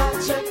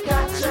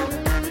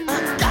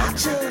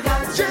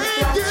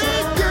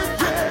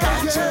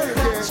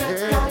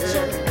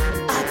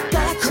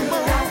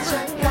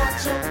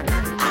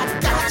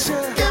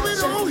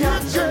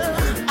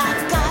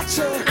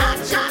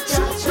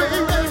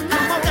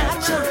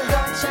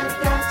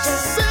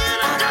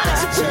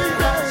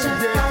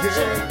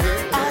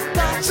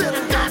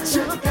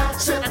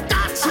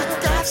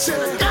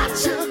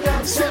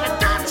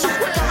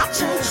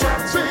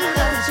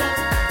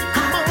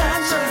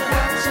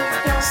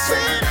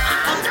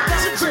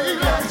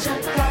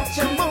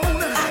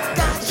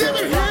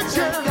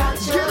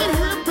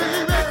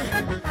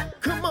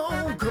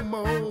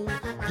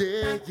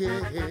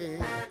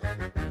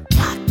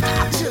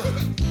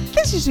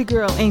 This is your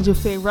girl Angel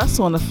Faye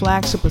Russell on the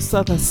flagship of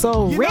Southern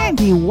Soul.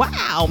 Randy,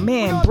 wow,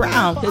 man,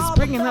 Brown is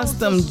bringing us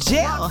them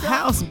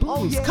jailhouse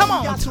blues. Come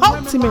on,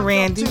 talk to me,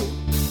 Randy.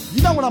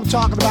 You know what I'm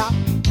talking about.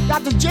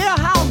 Got the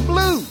jailhouse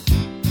blues,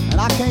 and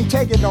I can't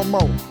take it no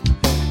more.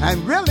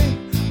 And really,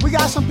 we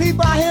got some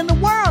people out here in the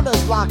world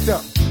that's locked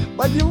up.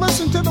 But if you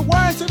listen to the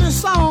words of this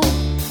song,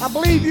 I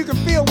believe you can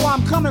feel where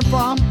I'm coming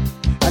from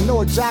and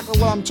know exactly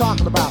what I'm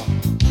talking about.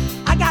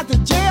 I got the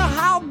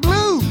jailhouse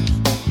blues,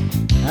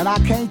 and I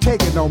can't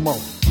take it no more.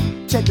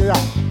 Check it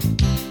out.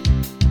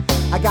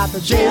 I got the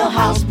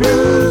jailhouse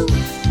blues.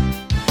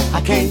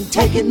 I can't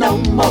take it no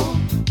more.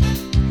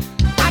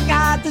 I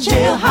got the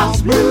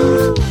jailhouse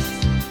blues.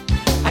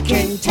 I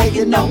can't take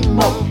it no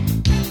more.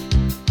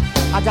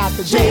 I got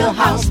the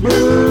jailhouse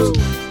blues.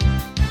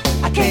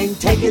 I can't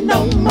take it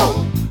no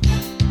more.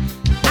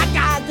 I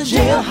got the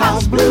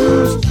jailhouse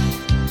blues.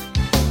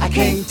 I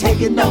can't take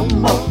it no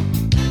more.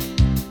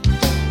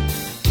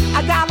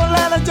 I got a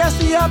letter just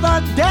the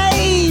other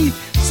day.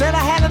 Said I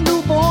had a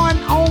newborn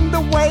on the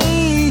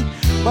way.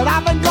 But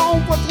I've been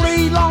gone for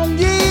 3 long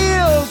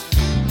years.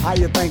 How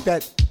you think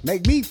that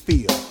make me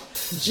feel?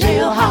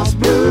 Jailhouse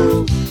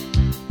blues.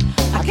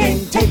 I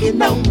can't take it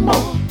no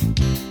more.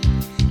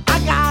 I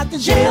got the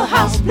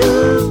jailhouse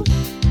blues.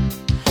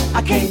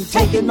 I can't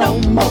take it no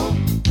more.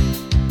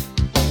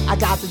 I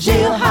got the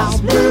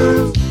jailhouse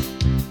blues.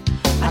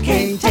 I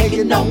can't take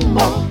it no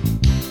more.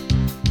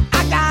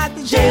 I got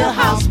the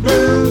jailhouse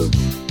blues.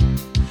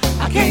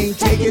 I can't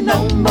take it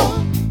no more.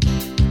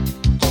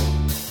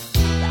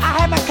 I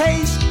had my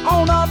case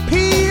on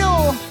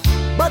appeal,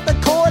 but the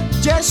court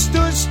just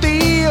stood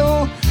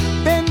still.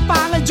 Then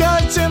finally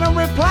judge sent a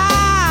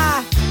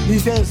reply. He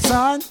said,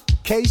 son,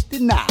 case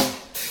denied.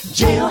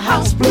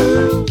 Jailhouse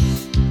blues.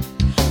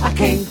 I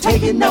can't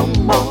take it no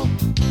more.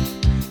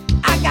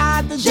 I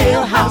got the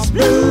jailhouse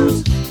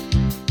blues.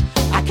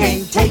 I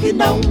can't take it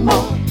no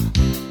more.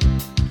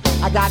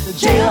 I got the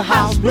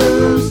jailhouse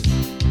blues.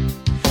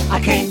 I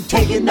can't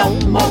take it no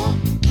more.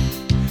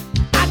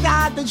 I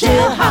got the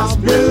jailhouse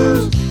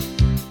blues.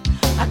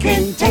 I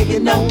can't take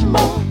it no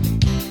more.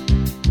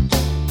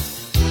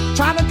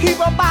 Trying to keep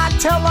up by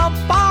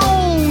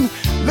telephone.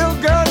 Little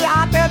girl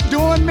out there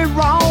doing me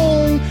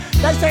wrong.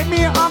 They say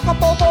me and Uncle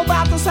Bobo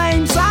about the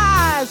same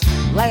size.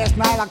 Last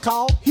night I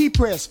called, he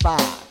pressed 5.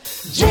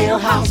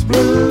 Jailhouse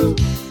blues.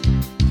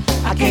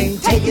 I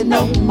can't take it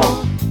no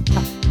more.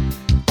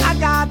 I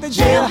got the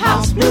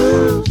jailhouse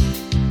blues.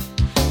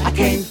 I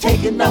can't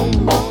take it no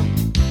more.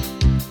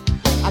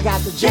 I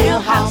got the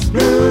jailhouse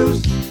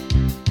blues.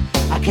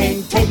 I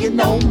can't take it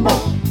no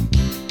more.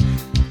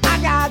 I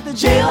got the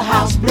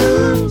jailhouse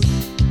blues.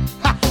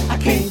 I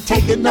can't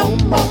take it no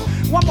more.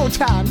 One more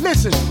time,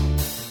 listen.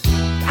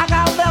 I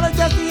got a letter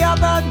just the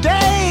other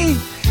day.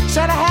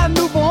 Said I had a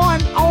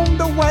newborn on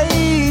the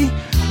way.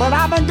 But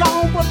I've been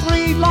gone for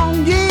 3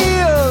 long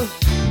years.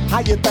 How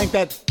you think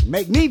that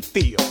make me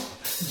feel?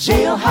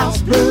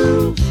 Jailhouse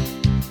blues.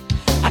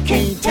 I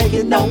can't take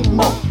it no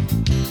more.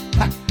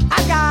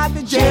 I got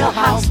the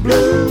jailhouse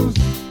blues.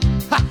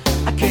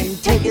 I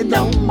can't take it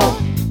no more.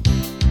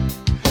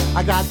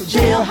 I got the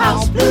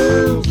jailhouse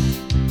blues.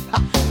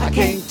 I I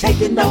can't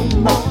take it no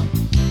more.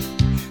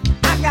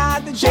 I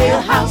got the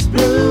jailhouse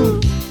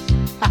blues.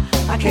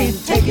 I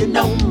can't take it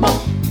no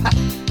more.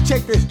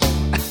 Check this.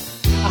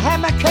 I had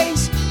my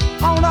case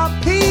on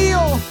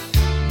appeal,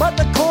 but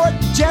the court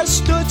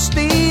just stood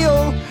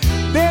still.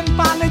 Then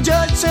finally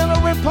judge sent a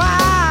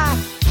reply.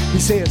 He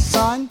said,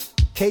 son,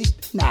 case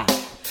denied.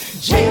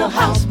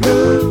 Jailhouse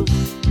blues.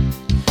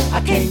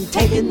 I can't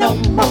take it no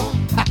more.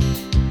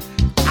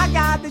 I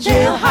got the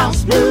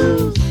jailhouse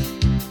blues.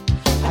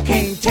 I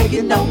can't take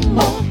it no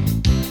more.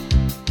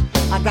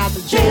 I got the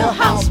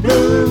jailhouse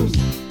blues.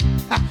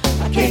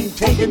 I can't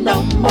take it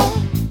no more.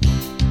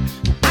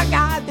 I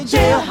got the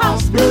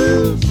jailhouse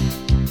blues.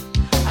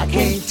 I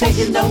can't take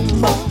it no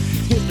more.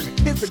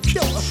 It's a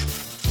killer.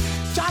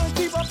 Trying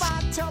to keep up,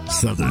 I tell her.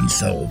 Southern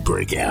Soul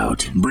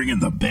Breakout, bringing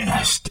the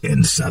best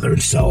in Southern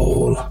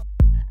Soul.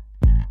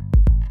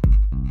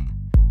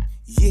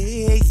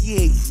 Yeah,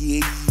 yeah,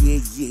 yeah, yeah,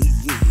 yeah,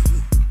 yeah.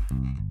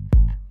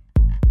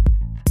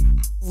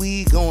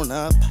 We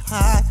gonna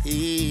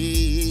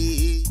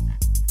party.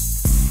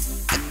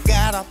 I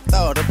got up,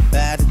 thought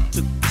about it,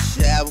 took a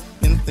shower,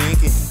 been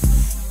thinking.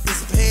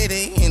 It's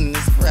payday and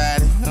it's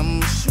Friday,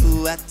 I'm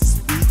sure at this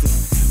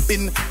weekend.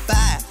 Been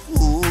 5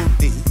 whole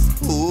days,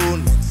 whole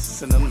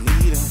nights, and I'm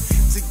needing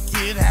to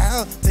get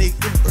out, take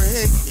a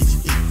break,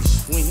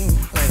 swing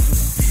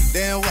playing.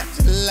 Then watch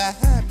it lie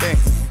back,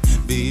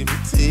 baby,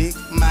 take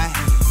my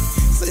hand.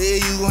 Say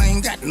you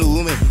ain't got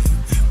no man,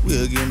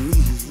 well, give me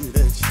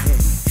the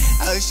chance.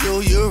 I'll show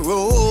you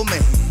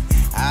romance,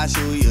 I'll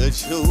show you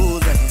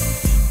chosen.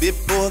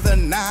 Before the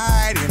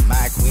night is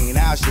my queen,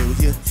 I'll show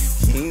you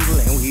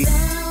England. We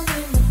down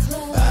in the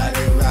club,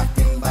 body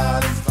rocking,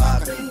 bodies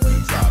popping, we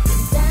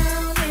dropping.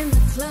 Down in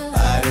the club,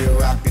 body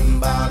rocking,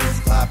 bodies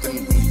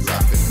popping, we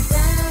dropping.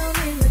 Down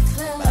in the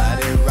club,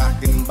 body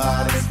rocking,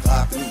 bodies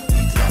popping, we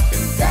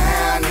dropping.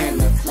 Down in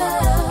the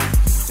club,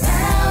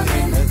 down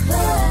in the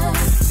club.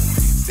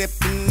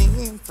 Stepping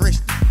in fresh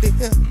to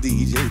death,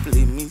 DJ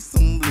play me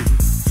some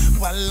blues.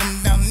 While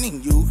I'm down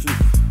in your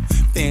club,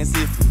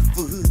 fancy for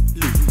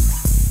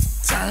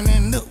footloose.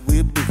 Turning up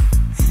with boo,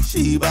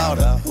 she bought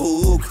a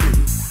whole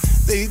crew.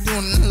 They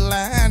doing the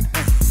line,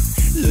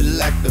 look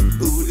like the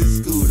booty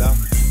scooter.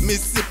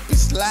 Mississippi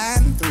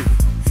sliding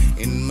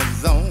through, in my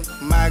zone,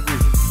 my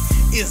groove.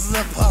 It's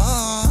a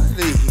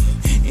party,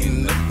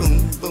 in the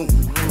boom boom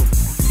room.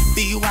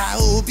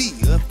 BYOB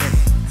up there,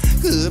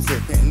 clubs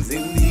up hands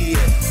in the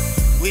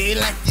air. We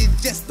like you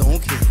just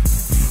don't care,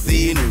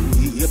 they know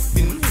we up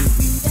in the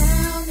weed.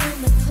 Down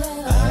in the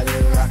club, body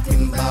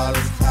rocking,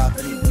 bottles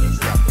popping, we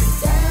dropping.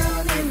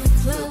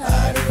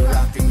 Body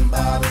rockin'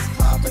 bottles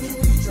poppin',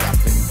 we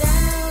droppin'.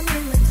 Down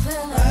in the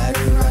club.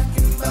 Body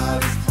rockin'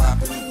 bottles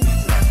poppin', we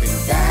droppin'.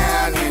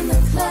 Down in the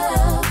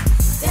club.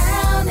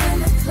 Down in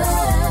the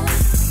club.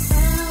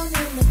 Down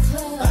in the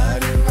club.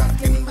 Body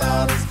rockin'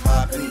 bottles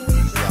poppin', we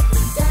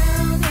droppin'.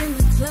 Down in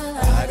the club.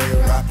 Body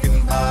rockin'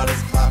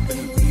 bottles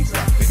poppin', we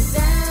droppin'.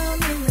 Down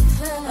in the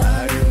club.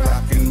 Body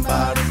rockin'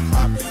 bottles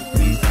poppin',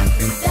 we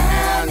droppin'.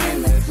 Down in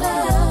the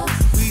club.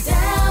 We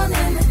down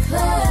in the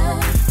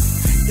club.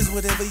 It's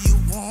whatever you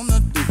wanna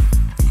do.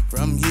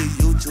 From here,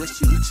 you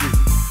choice, you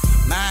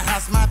choose. My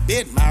house, my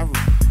bed, my room.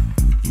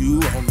 You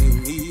on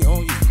me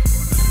on you.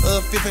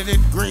 A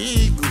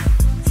 50-degree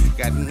groove.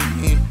 Got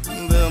me in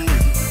the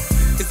mood.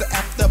 It's the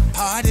after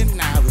party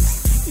now.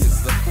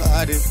 It's the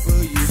party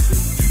for you.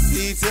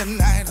 See,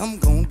 tonight I'm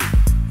gon' do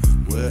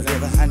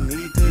whatever I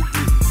need to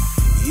do.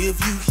 If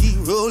you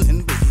keep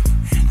rolling, baby,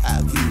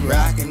 I'll keep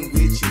rocking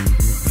with you.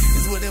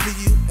 It's whatever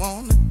you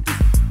wanna do.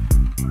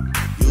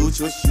 You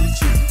choice, you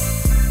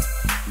choose.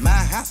 My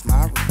house,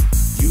 my room.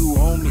 You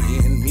on me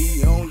and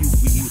me on you.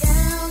 We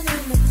down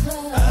in the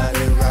club.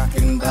 Body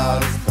rocking,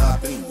 bottles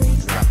popping, we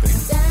dropping.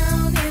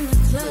 Down in the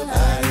club.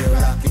 Body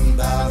rocking,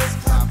 bottles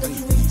popping,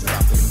 we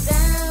dropping.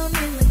 Down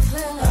in the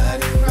club.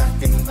 Body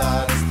rocking,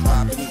 bottles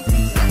popping, we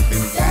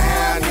dropping.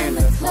 Down in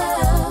the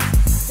club.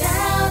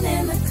 Down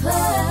in the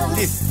club.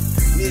 Listen,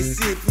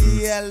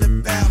 Mississippi,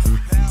 Alabama,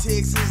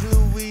 Texas,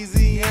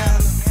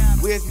 Louisiana,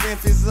 West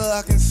Memphis,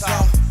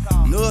 Arkansas,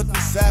 North and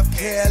South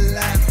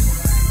Carolina,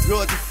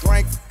 Georgia,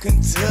 Frankfurt,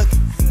 Kentucky.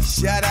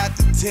 Shout out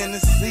to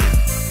Tennessee.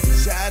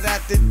 Shout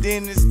out to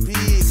Dennis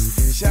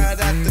Biggs. Shout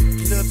out to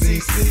Club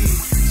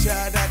CC.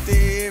 Shout out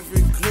to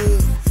every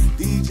club,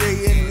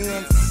 DJ and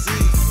MC.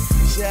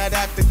 Shout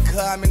out to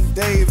Carmen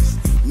Davis,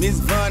 Miss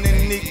Bunn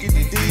and Nikki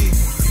D.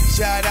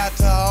 Shout out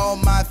to all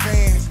my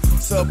fans,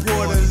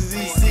 supporters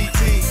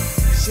ECT.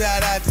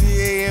 Shout out to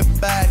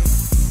everybody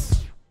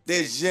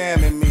that's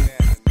jamming me.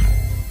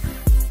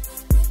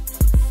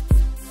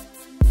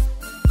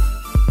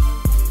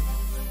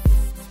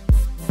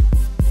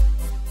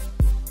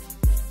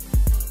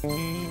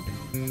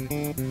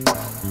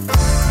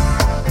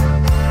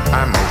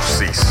 I'm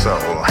OC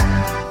Soul.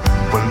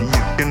 Well,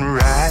 you can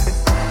ride it,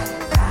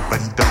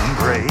 but don't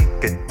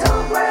break it.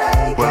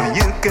 Well,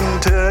 you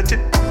can touch it,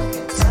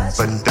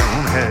 but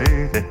don't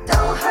hurt it.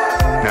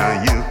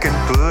 Now you can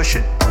push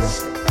it,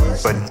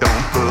 but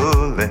don't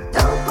pull it.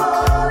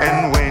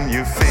 And when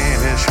you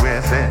finish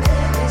with it,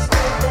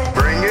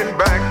 bring it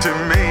back to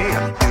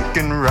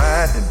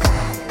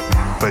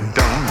but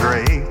don't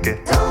break it.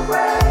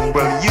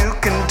 Well, you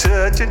can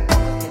touch it,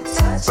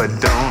 but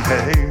don't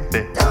hurt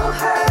it.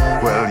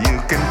 Well, you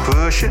can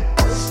push it,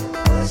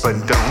 but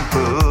don't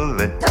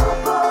pull it.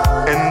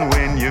 And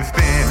when you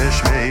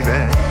finish,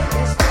 baby,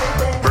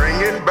 bring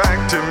it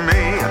back to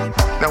me.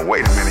 Now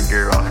wait a minute,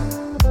 girl.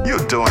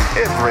 You're doing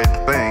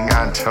everything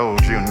I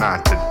told you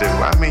not to do.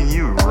 I mean,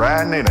 you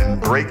riding it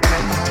and breaking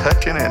it and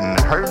touching it and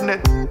hurting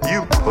it.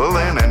 You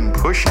pulling and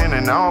pushing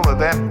and all of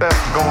that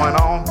stuff going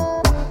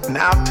on.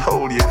 Now I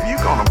told you, if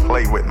you're gonna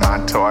play with my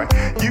toy,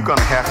 you're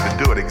gonna have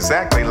to do it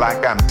exactly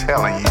like I'm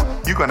telling you.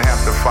 You're gonna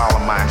have to follow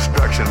my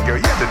instructions, girl.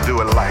 You have to do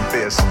it like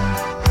this.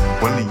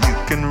 Well, you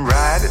can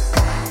ride it,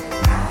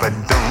 but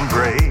don't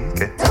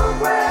break it.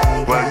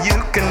 Well,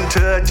 you can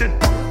touch it,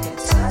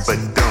 but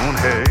don't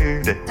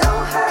hurt it.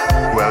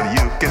 Well,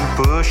 you can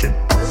push it,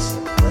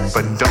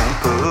 but don't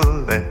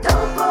pull it.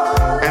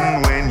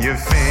 And when you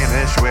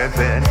finish with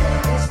it,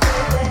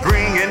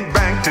 bring it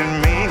back to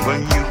me. Well,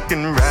 you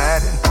can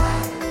ride it,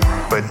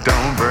 but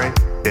don't break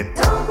it.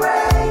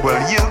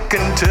 Well, you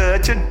can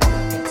touch it,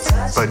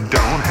 but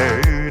don't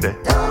hurt it.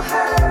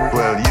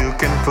 Well, you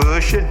can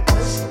push it,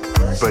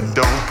 but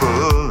don't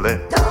pull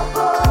it.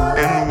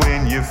 And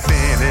when you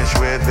finish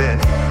with it,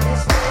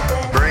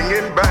 bring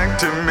it back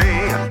to me.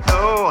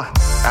 Oh,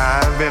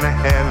 I've been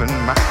having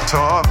my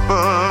toy for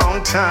a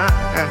long time,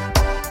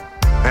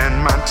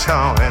 and my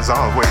toy has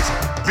always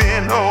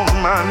been on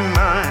my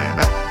mind.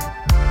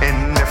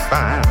 And if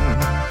I'm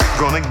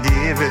gonna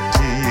give it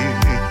to you,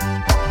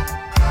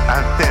 I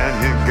tell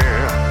you,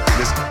 girl,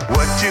 this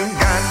what you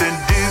got to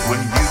do.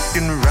 When you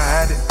can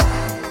ride it,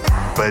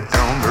 but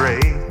don't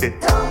break it.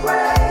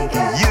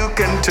 You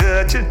can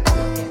touch it,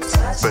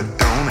 but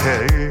don't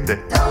hurt it.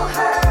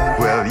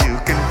 Well, you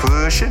can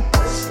push it,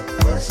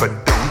 but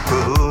don't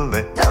pull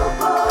it.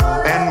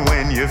 And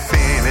when you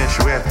finish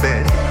with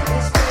it,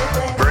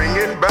 bring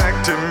it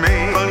back to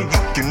me. Well,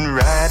 you can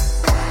ride it,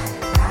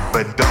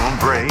 but don't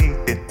break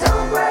it.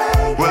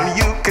 Well,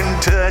 you can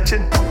touch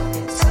it,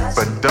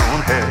 but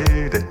don't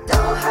hurt it.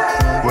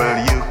 Well,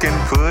 you can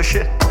push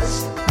it,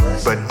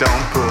 but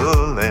don't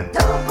pull it.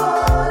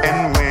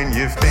 And when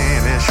you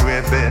finish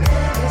with it,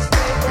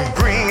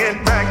 bring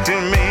it back to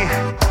me.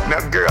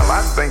 Now, girl,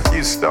 I think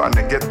you're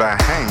starting to get the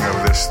hang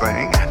of this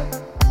thing.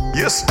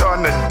 You're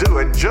starting to do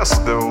it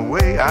just the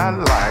way I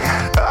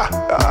like.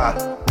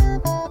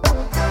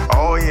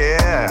 Oh,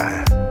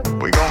 yeah.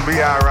 We're gonna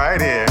be all right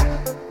here.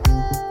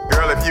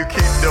 Girl, if you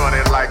keep doing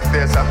it like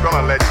this, I'm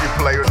gonna let you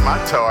play with my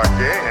toy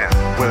again.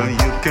 Well,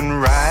 you can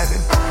ride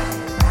it,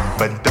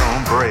 but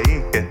don't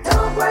break it.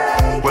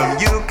 Well,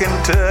 you can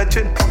touch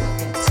it,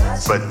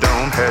 but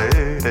don't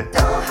hurt it.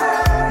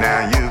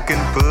 Now you can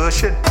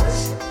push it,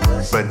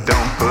 but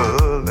don't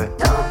pull it.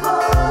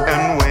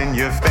 And when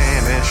you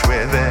finish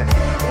with it,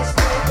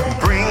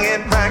 bring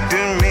it back to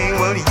me.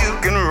 Well, you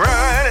can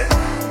ride it,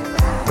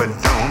 but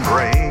don't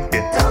break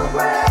it.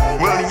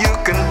 Well, you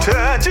can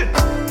touch it,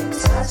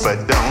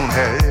 but don't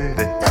hurt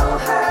it.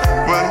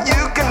 Well,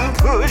 you can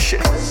push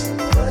it,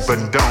 but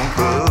don't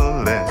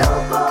pull it.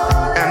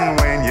 And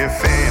when you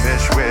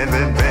finish with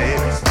it,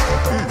 baby,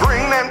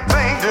 bring that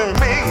thing to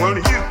me. Well,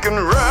 you can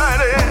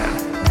ride it,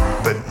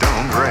 but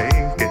don't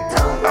break it.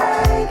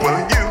 Well,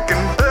 you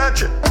can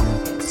touch it,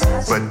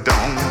 but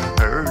don't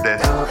hurt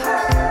it.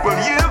 Well,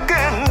 you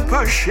can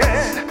push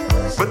it,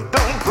 but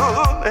don't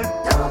pull it.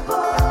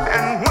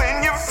 And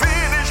when you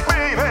finish,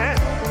 baby,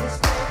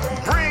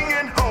 bring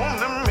it home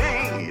to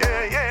me.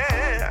 Yeah,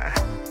 yeah.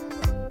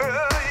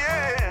 Oh,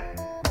 yeah.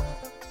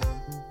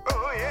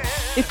 Oh,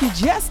 yeah. If you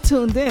just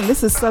tuned in,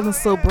 this is Southern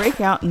Soul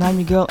Breakout, and I'm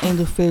your girl,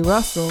 Angel Faye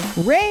Russell.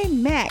 Ray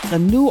Mack, a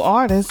new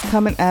artist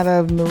coming out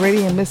of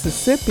Meridian,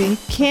 Mississippi,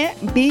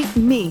 Can't Beat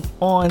Me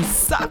on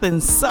Southern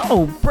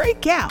Soul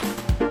Breakout.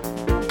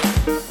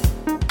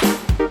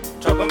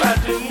 Talking about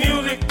this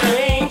music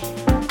thing,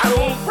 I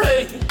don't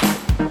play,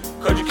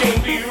 'cause you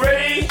can't be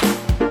Ray,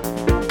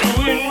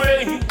 doing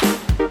Ray.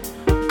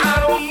 I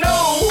don't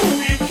know who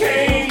you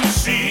came to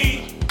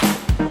see,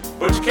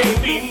 but you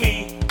can't be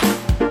me,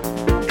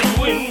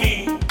 doing me.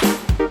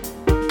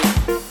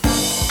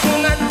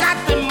 When I got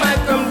the mic,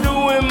 I'm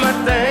doing my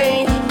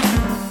thing.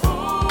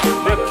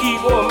 The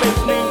keyboard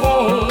makes me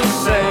want to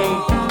sing.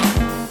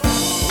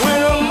 When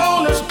I'm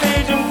on the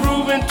stage, I'm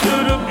grooving to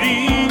the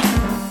beat.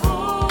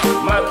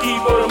 My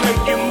keyboard will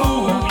make you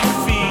move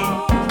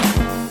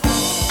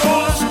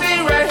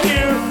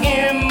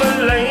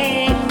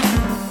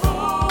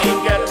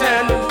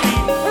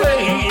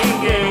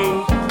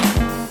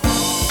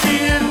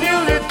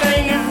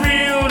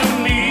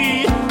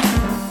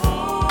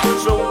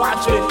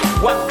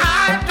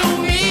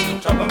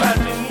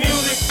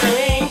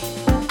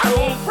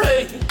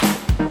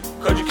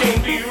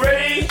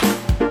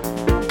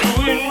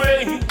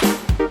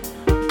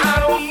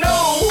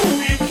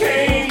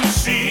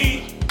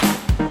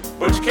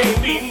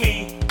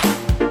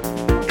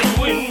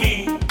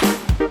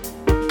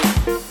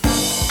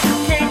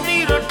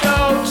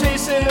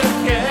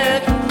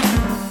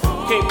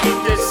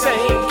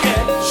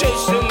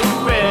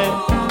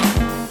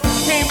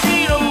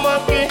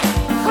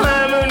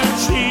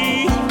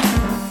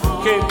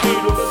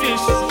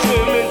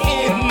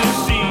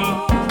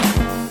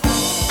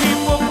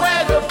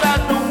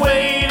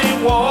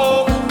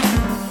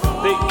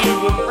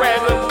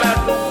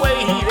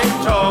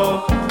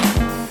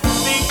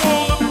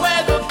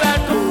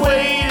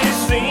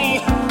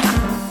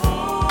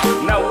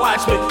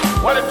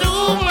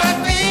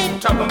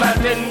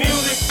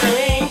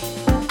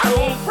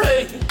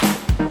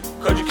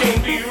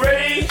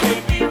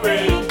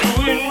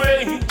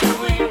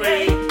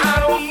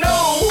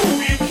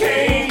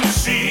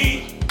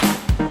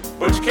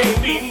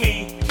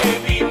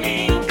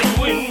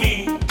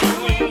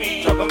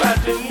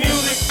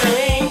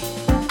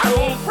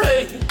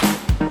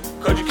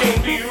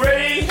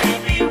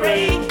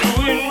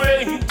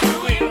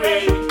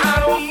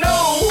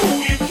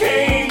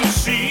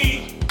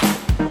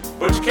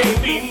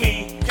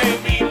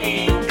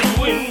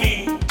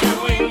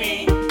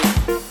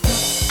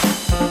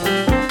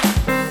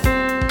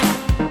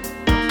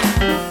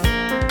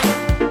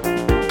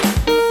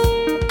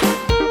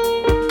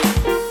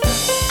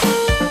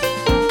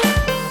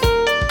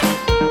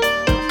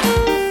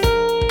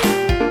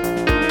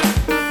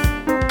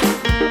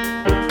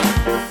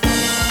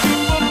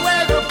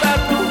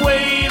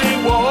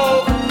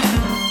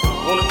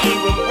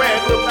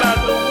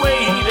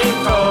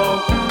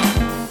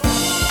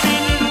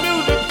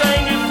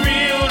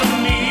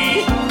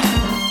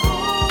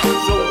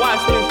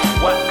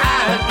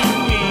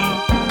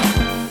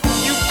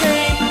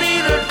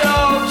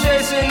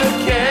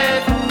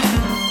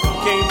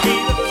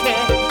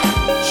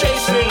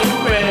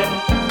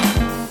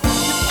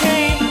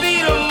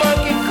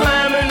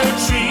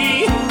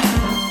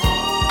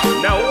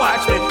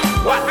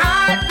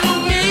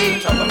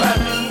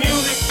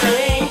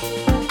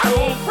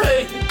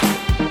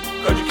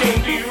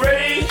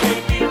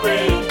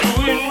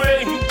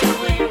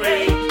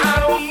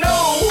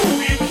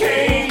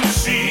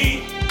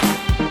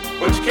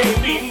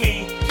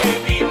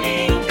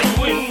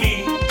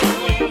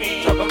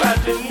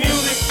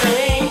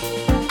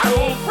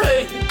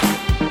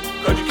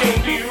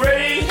be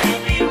Ray,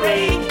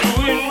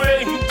 doing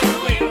Ray.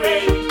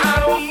 I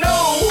don't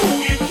know who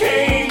you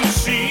came to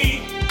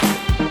see,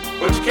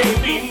 but you can't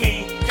be me,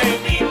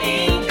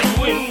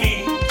 doing me.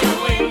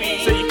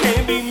 So you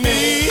can't be me,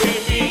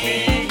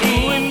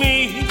 doing me.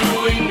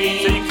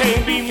 So you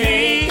can't be me,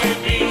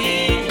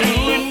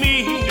 doing me.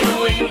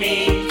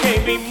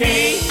 Can't be me,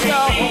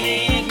 y'all,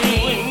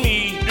 doing me.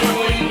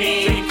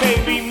 So you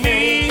can't be me,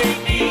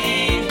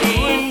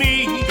 doing me.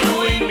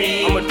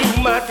 I'ma do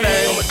my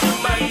thing,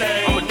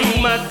 I'ma do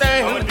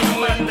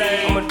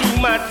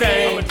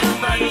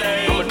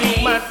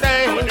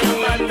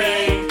my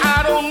thing. I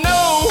don't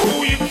know who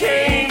you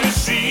came to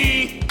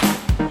see,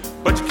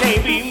 but you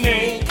can't be me,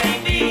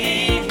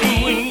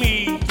 doing me.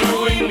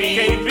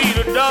 Can't be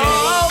the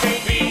dog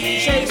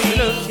chasing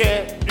a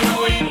cat,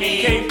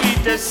 can't be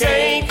the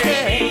same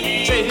cat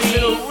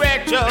chasing a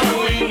rat, y'all.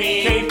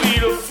 Can't be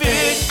the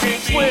fish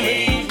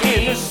swimming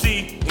in the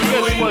sea.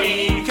 Guess what?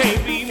 You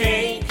can't be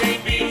me,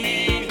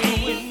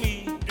 doing me.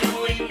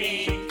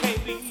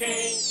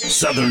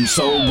 Southern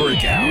Soul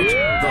Breakout,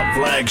 the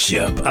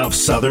flagship of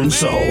Southern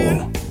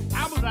Soul.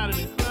 I was out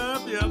in the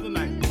club the other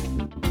night,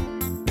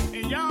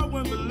 and y'all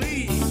wouldn't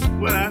believe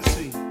what I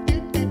see.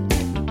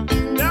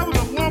 There was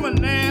a woman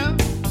there,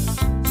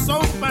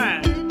 so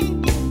fine,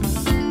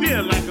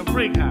 built like a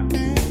brick house.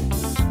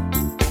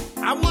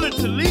 I wanted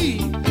to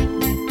leave,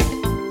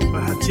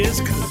 but I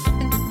just couldn't.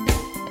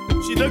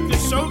 She looked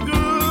so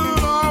good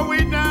all the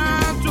way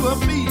down to her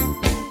feet.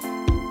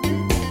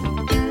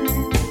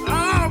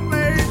 Oh,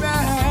 baby.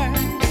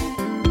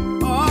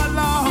 Oh,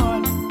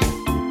 Lord.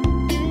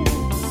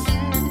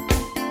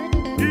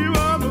 She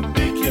was a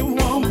big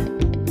woman.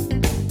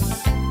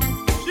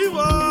 She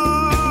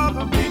was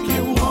a big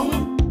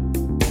woman.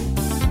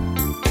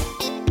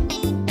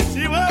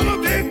 She was a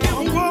big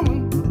woman.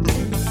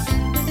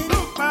 So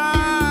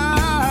fine.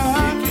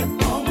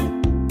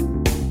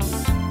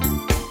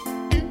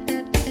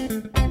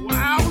 Well, I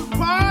was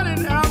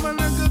partying, having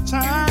a good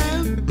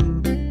time.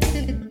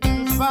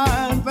 This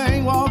fine thing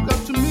walked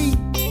up to me.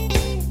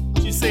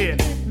 She said,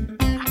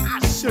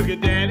 "Sugar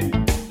daddy,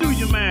 do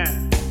you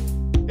mind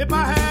if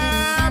I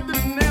have to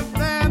nap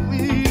that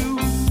with you?"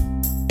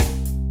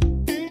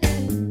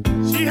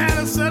 She had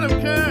a set of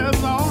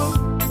curves on her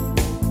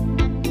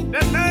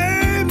that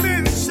made me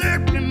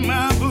sick in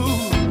my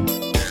boots.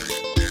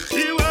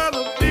 She was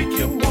a big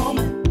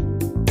woman.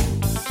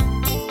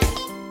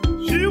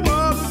 She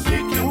was a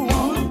big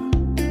woman.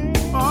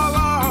 Oh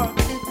Lord,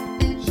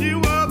 she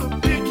was a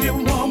big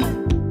woman.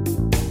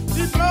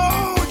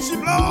 She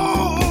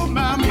blew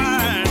my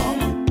mind.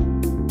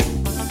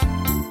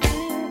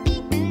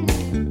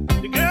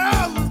 The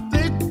girl was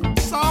thick,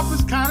 soft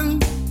as cotton.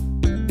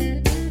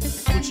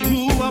 When she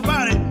moved her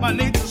body, my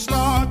nature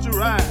started to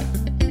rise.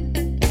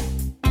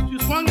 She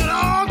swung it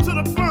all to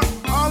the front,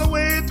 all the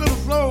way to the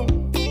floor.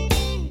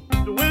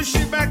 The way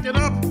she backed it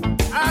up,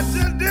 I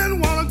just didn't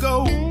want to go.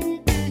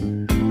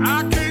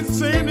 I can't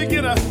seem to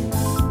get her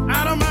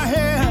out of my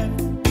head.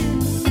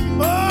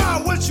 Oh,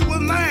 I wish she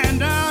was lying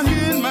down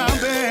here in my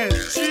bed.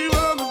 She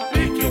was a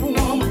big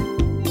woman.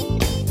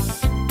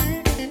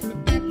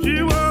 She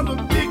was a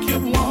big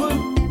woman.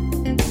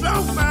 So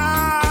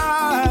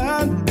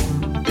fine,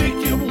 big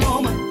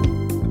woman.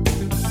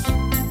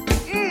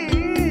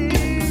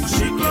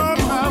 She blew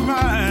my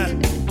mind.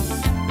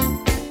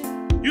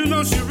 You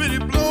know she really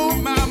blew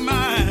my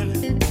mind.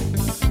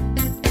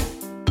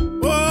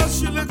 Oh,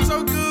 she looked so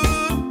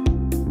good.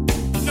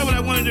 You know what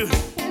I wanted to do?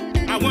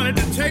 I wanted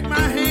to take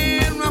my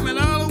hand, rub it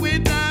all the way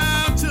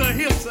down to her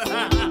hips.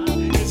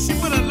 And she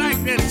would have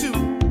liked that too.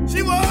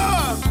 She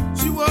was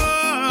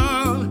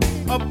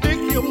a big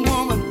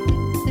woman.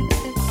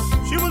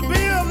 She was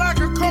built like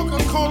a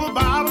Coca-Cola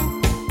bottle.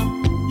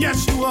 Yes,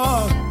 she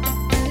was.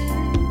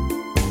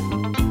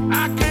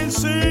 I can't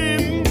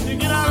seem to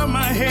get out of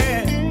my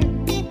head.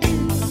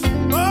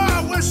 Oh,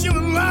 I wish she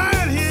was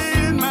lying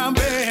here in my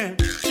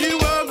bed. She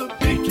was a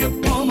big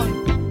woman.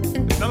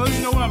 Fellas,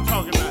 you know what I'm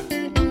talking about.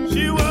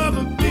 She was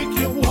a big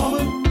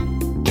woman.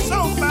 So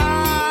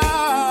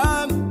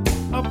fine,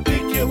 a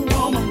big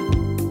woman.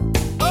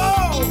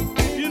 Oh,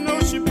 you know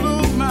she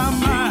blew my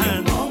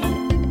mind.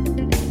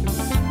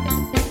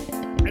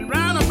 And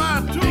round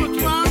about 2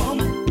 o'clock,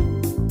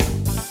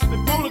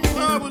 before the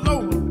club was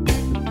over,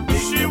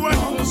 she went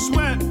to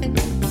sweat.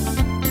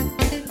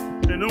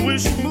 And the way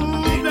she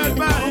moved that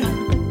body,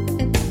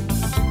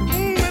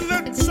 it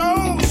looked so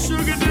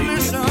sugar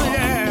delicious,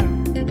 yeah.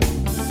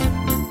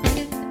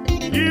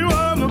 You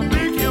are the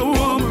big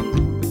woman.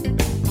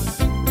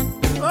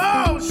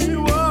 Oh, she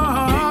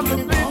was the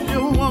big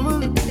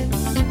woman.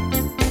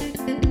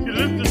 You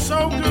looked so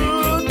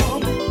good.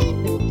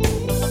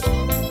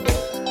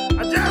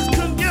 I just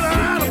couldn't get her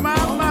out of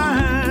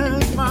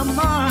my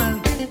mind.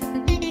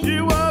 She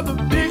was the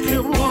big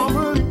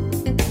woman.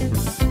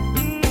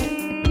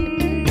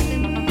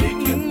 Big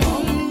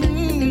woman.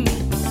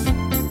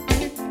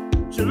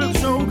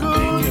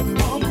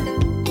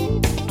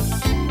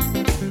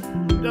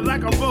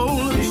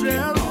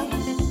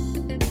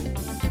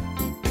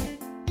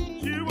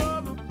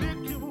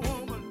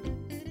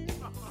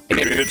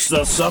 It's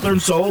the Southern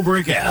Soul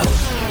Breakout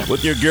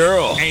with your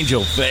girl,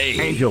 Angel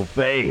Faye. Angel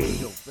Faye.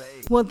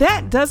 Well,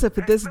 that does it for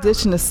this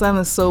edition of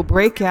Southern Soul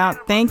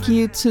Breakout. Thank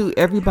you to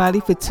everybody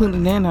for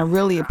tuning in. I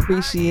really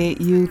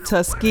appreciate you.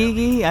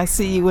 Tuskegee, I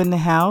see you in the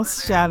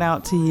house. Shout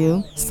out to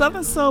you.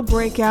 Southern Soul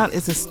Breakout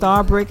is a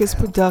Starbreakers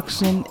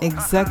production.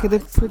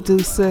 Executive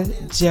producer,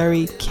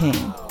 Jerry King.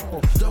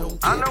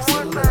 I know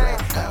one thing.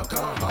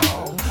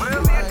 Alcohol.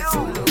 Whatever you do,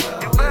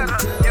 you better.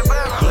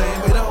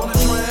 Blame it on the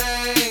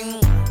train.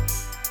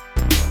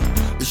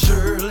 It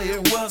surely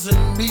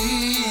wasn't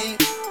me.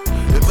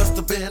 It must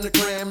have been the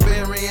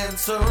cranberry and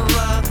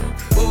Ciroc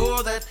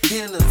or that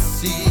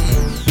Hennessy.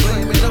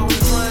 Blame it on the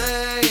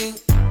train.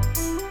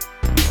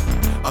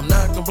 I'm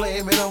not gonna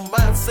blame it on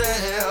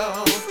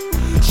myself.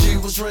 She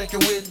was drinking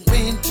with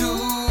me too,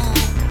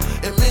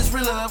 and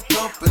Misery Love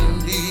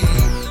Company.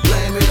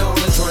 Blame it on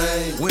the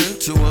train.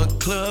 Went to a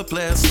club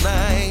last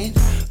night.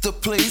 The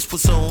place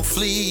was on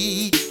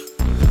fleek.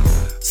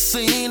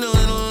 Seen a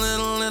little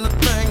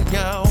thing,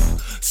 y'all,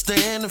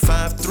 standing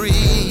 5'3".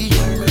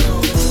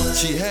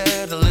 She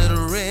had a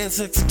little red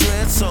sexy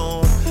dress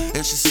on,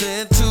 and she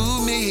said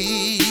to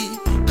me,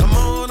 come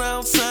on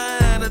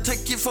outside, I'll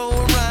take you for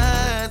a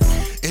ride,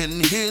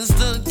 and here's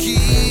the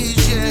keys,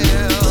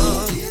 yeah.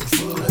 Don't get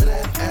full of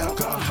that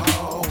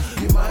alcohol,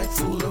 you might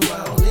fool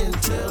around and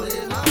tell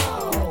it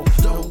all.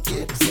 Don't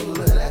get full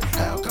of that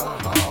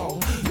alcohol,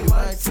 you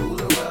might fool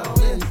around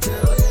and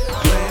tell it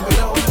all. Blame it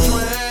on the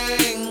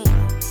train.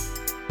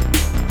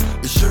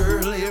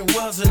 Surely it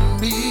wasn't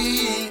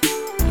me.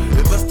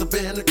 It must have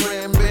been the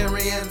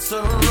cranberry and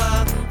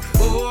Ciroc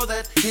or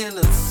that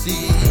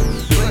Hennessy.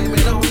 Blame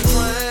it on the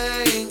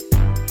train.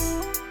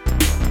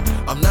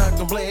 I'm not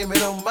gonna blame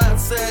it on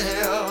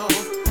myself.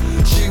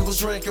 She was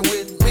drinking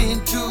with me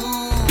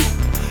too,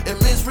 and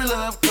Misery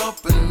Love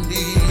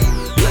Company.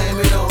 Blame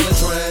it on the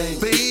train.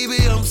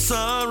 Baby, I'm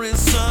sorry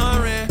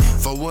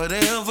for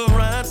whatever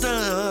I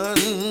done.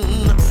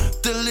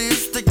 The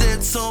lipstick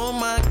that's on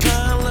my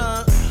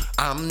collar,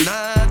 I'm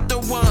not the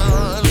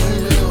one.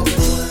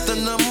 The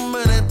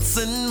number that's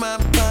in my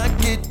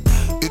pocket,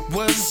 it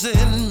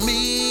wasn't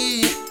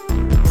me.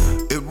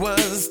 It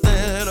was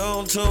that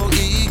alter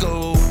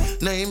ego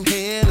named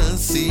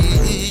Hennessy.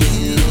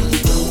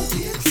 Don't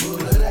get full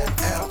of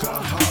that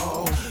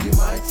alcohol, you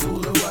might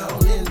fool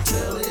around and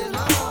tell it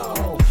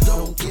all.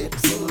 Don't get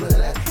full of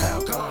that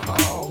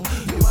alcohol,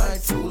 you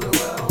might fool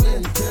around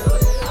and tell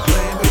it all.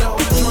 Blame it on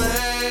the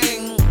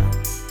train.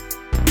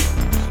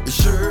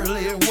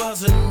 Surely it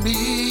wasn't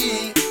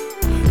me.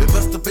 It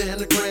must have been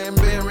the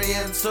cranberry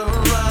and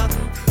Ciroc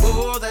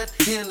or that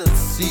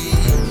Hennessy.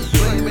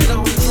 Blame it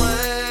on the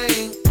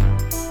train.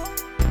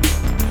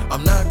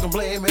 I'm not gonna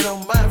blame it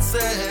on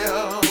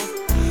myself.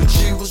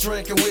 She was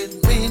drinking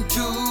with me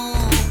too,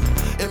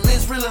 and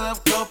Misery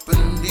Love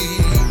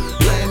Company.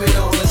 Blame it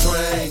on the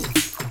train.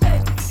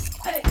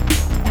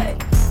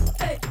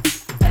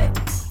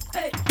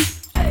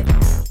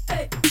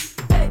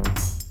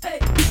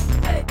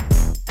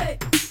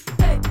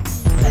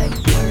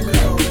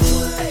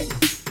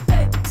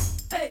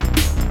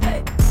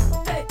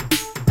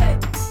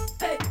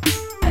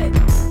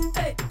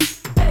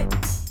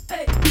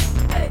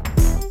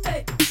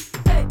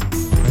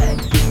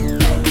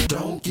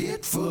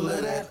 Full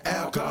of that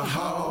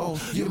alcohol,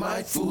 you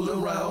might fool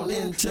around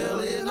and tell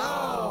it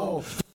all.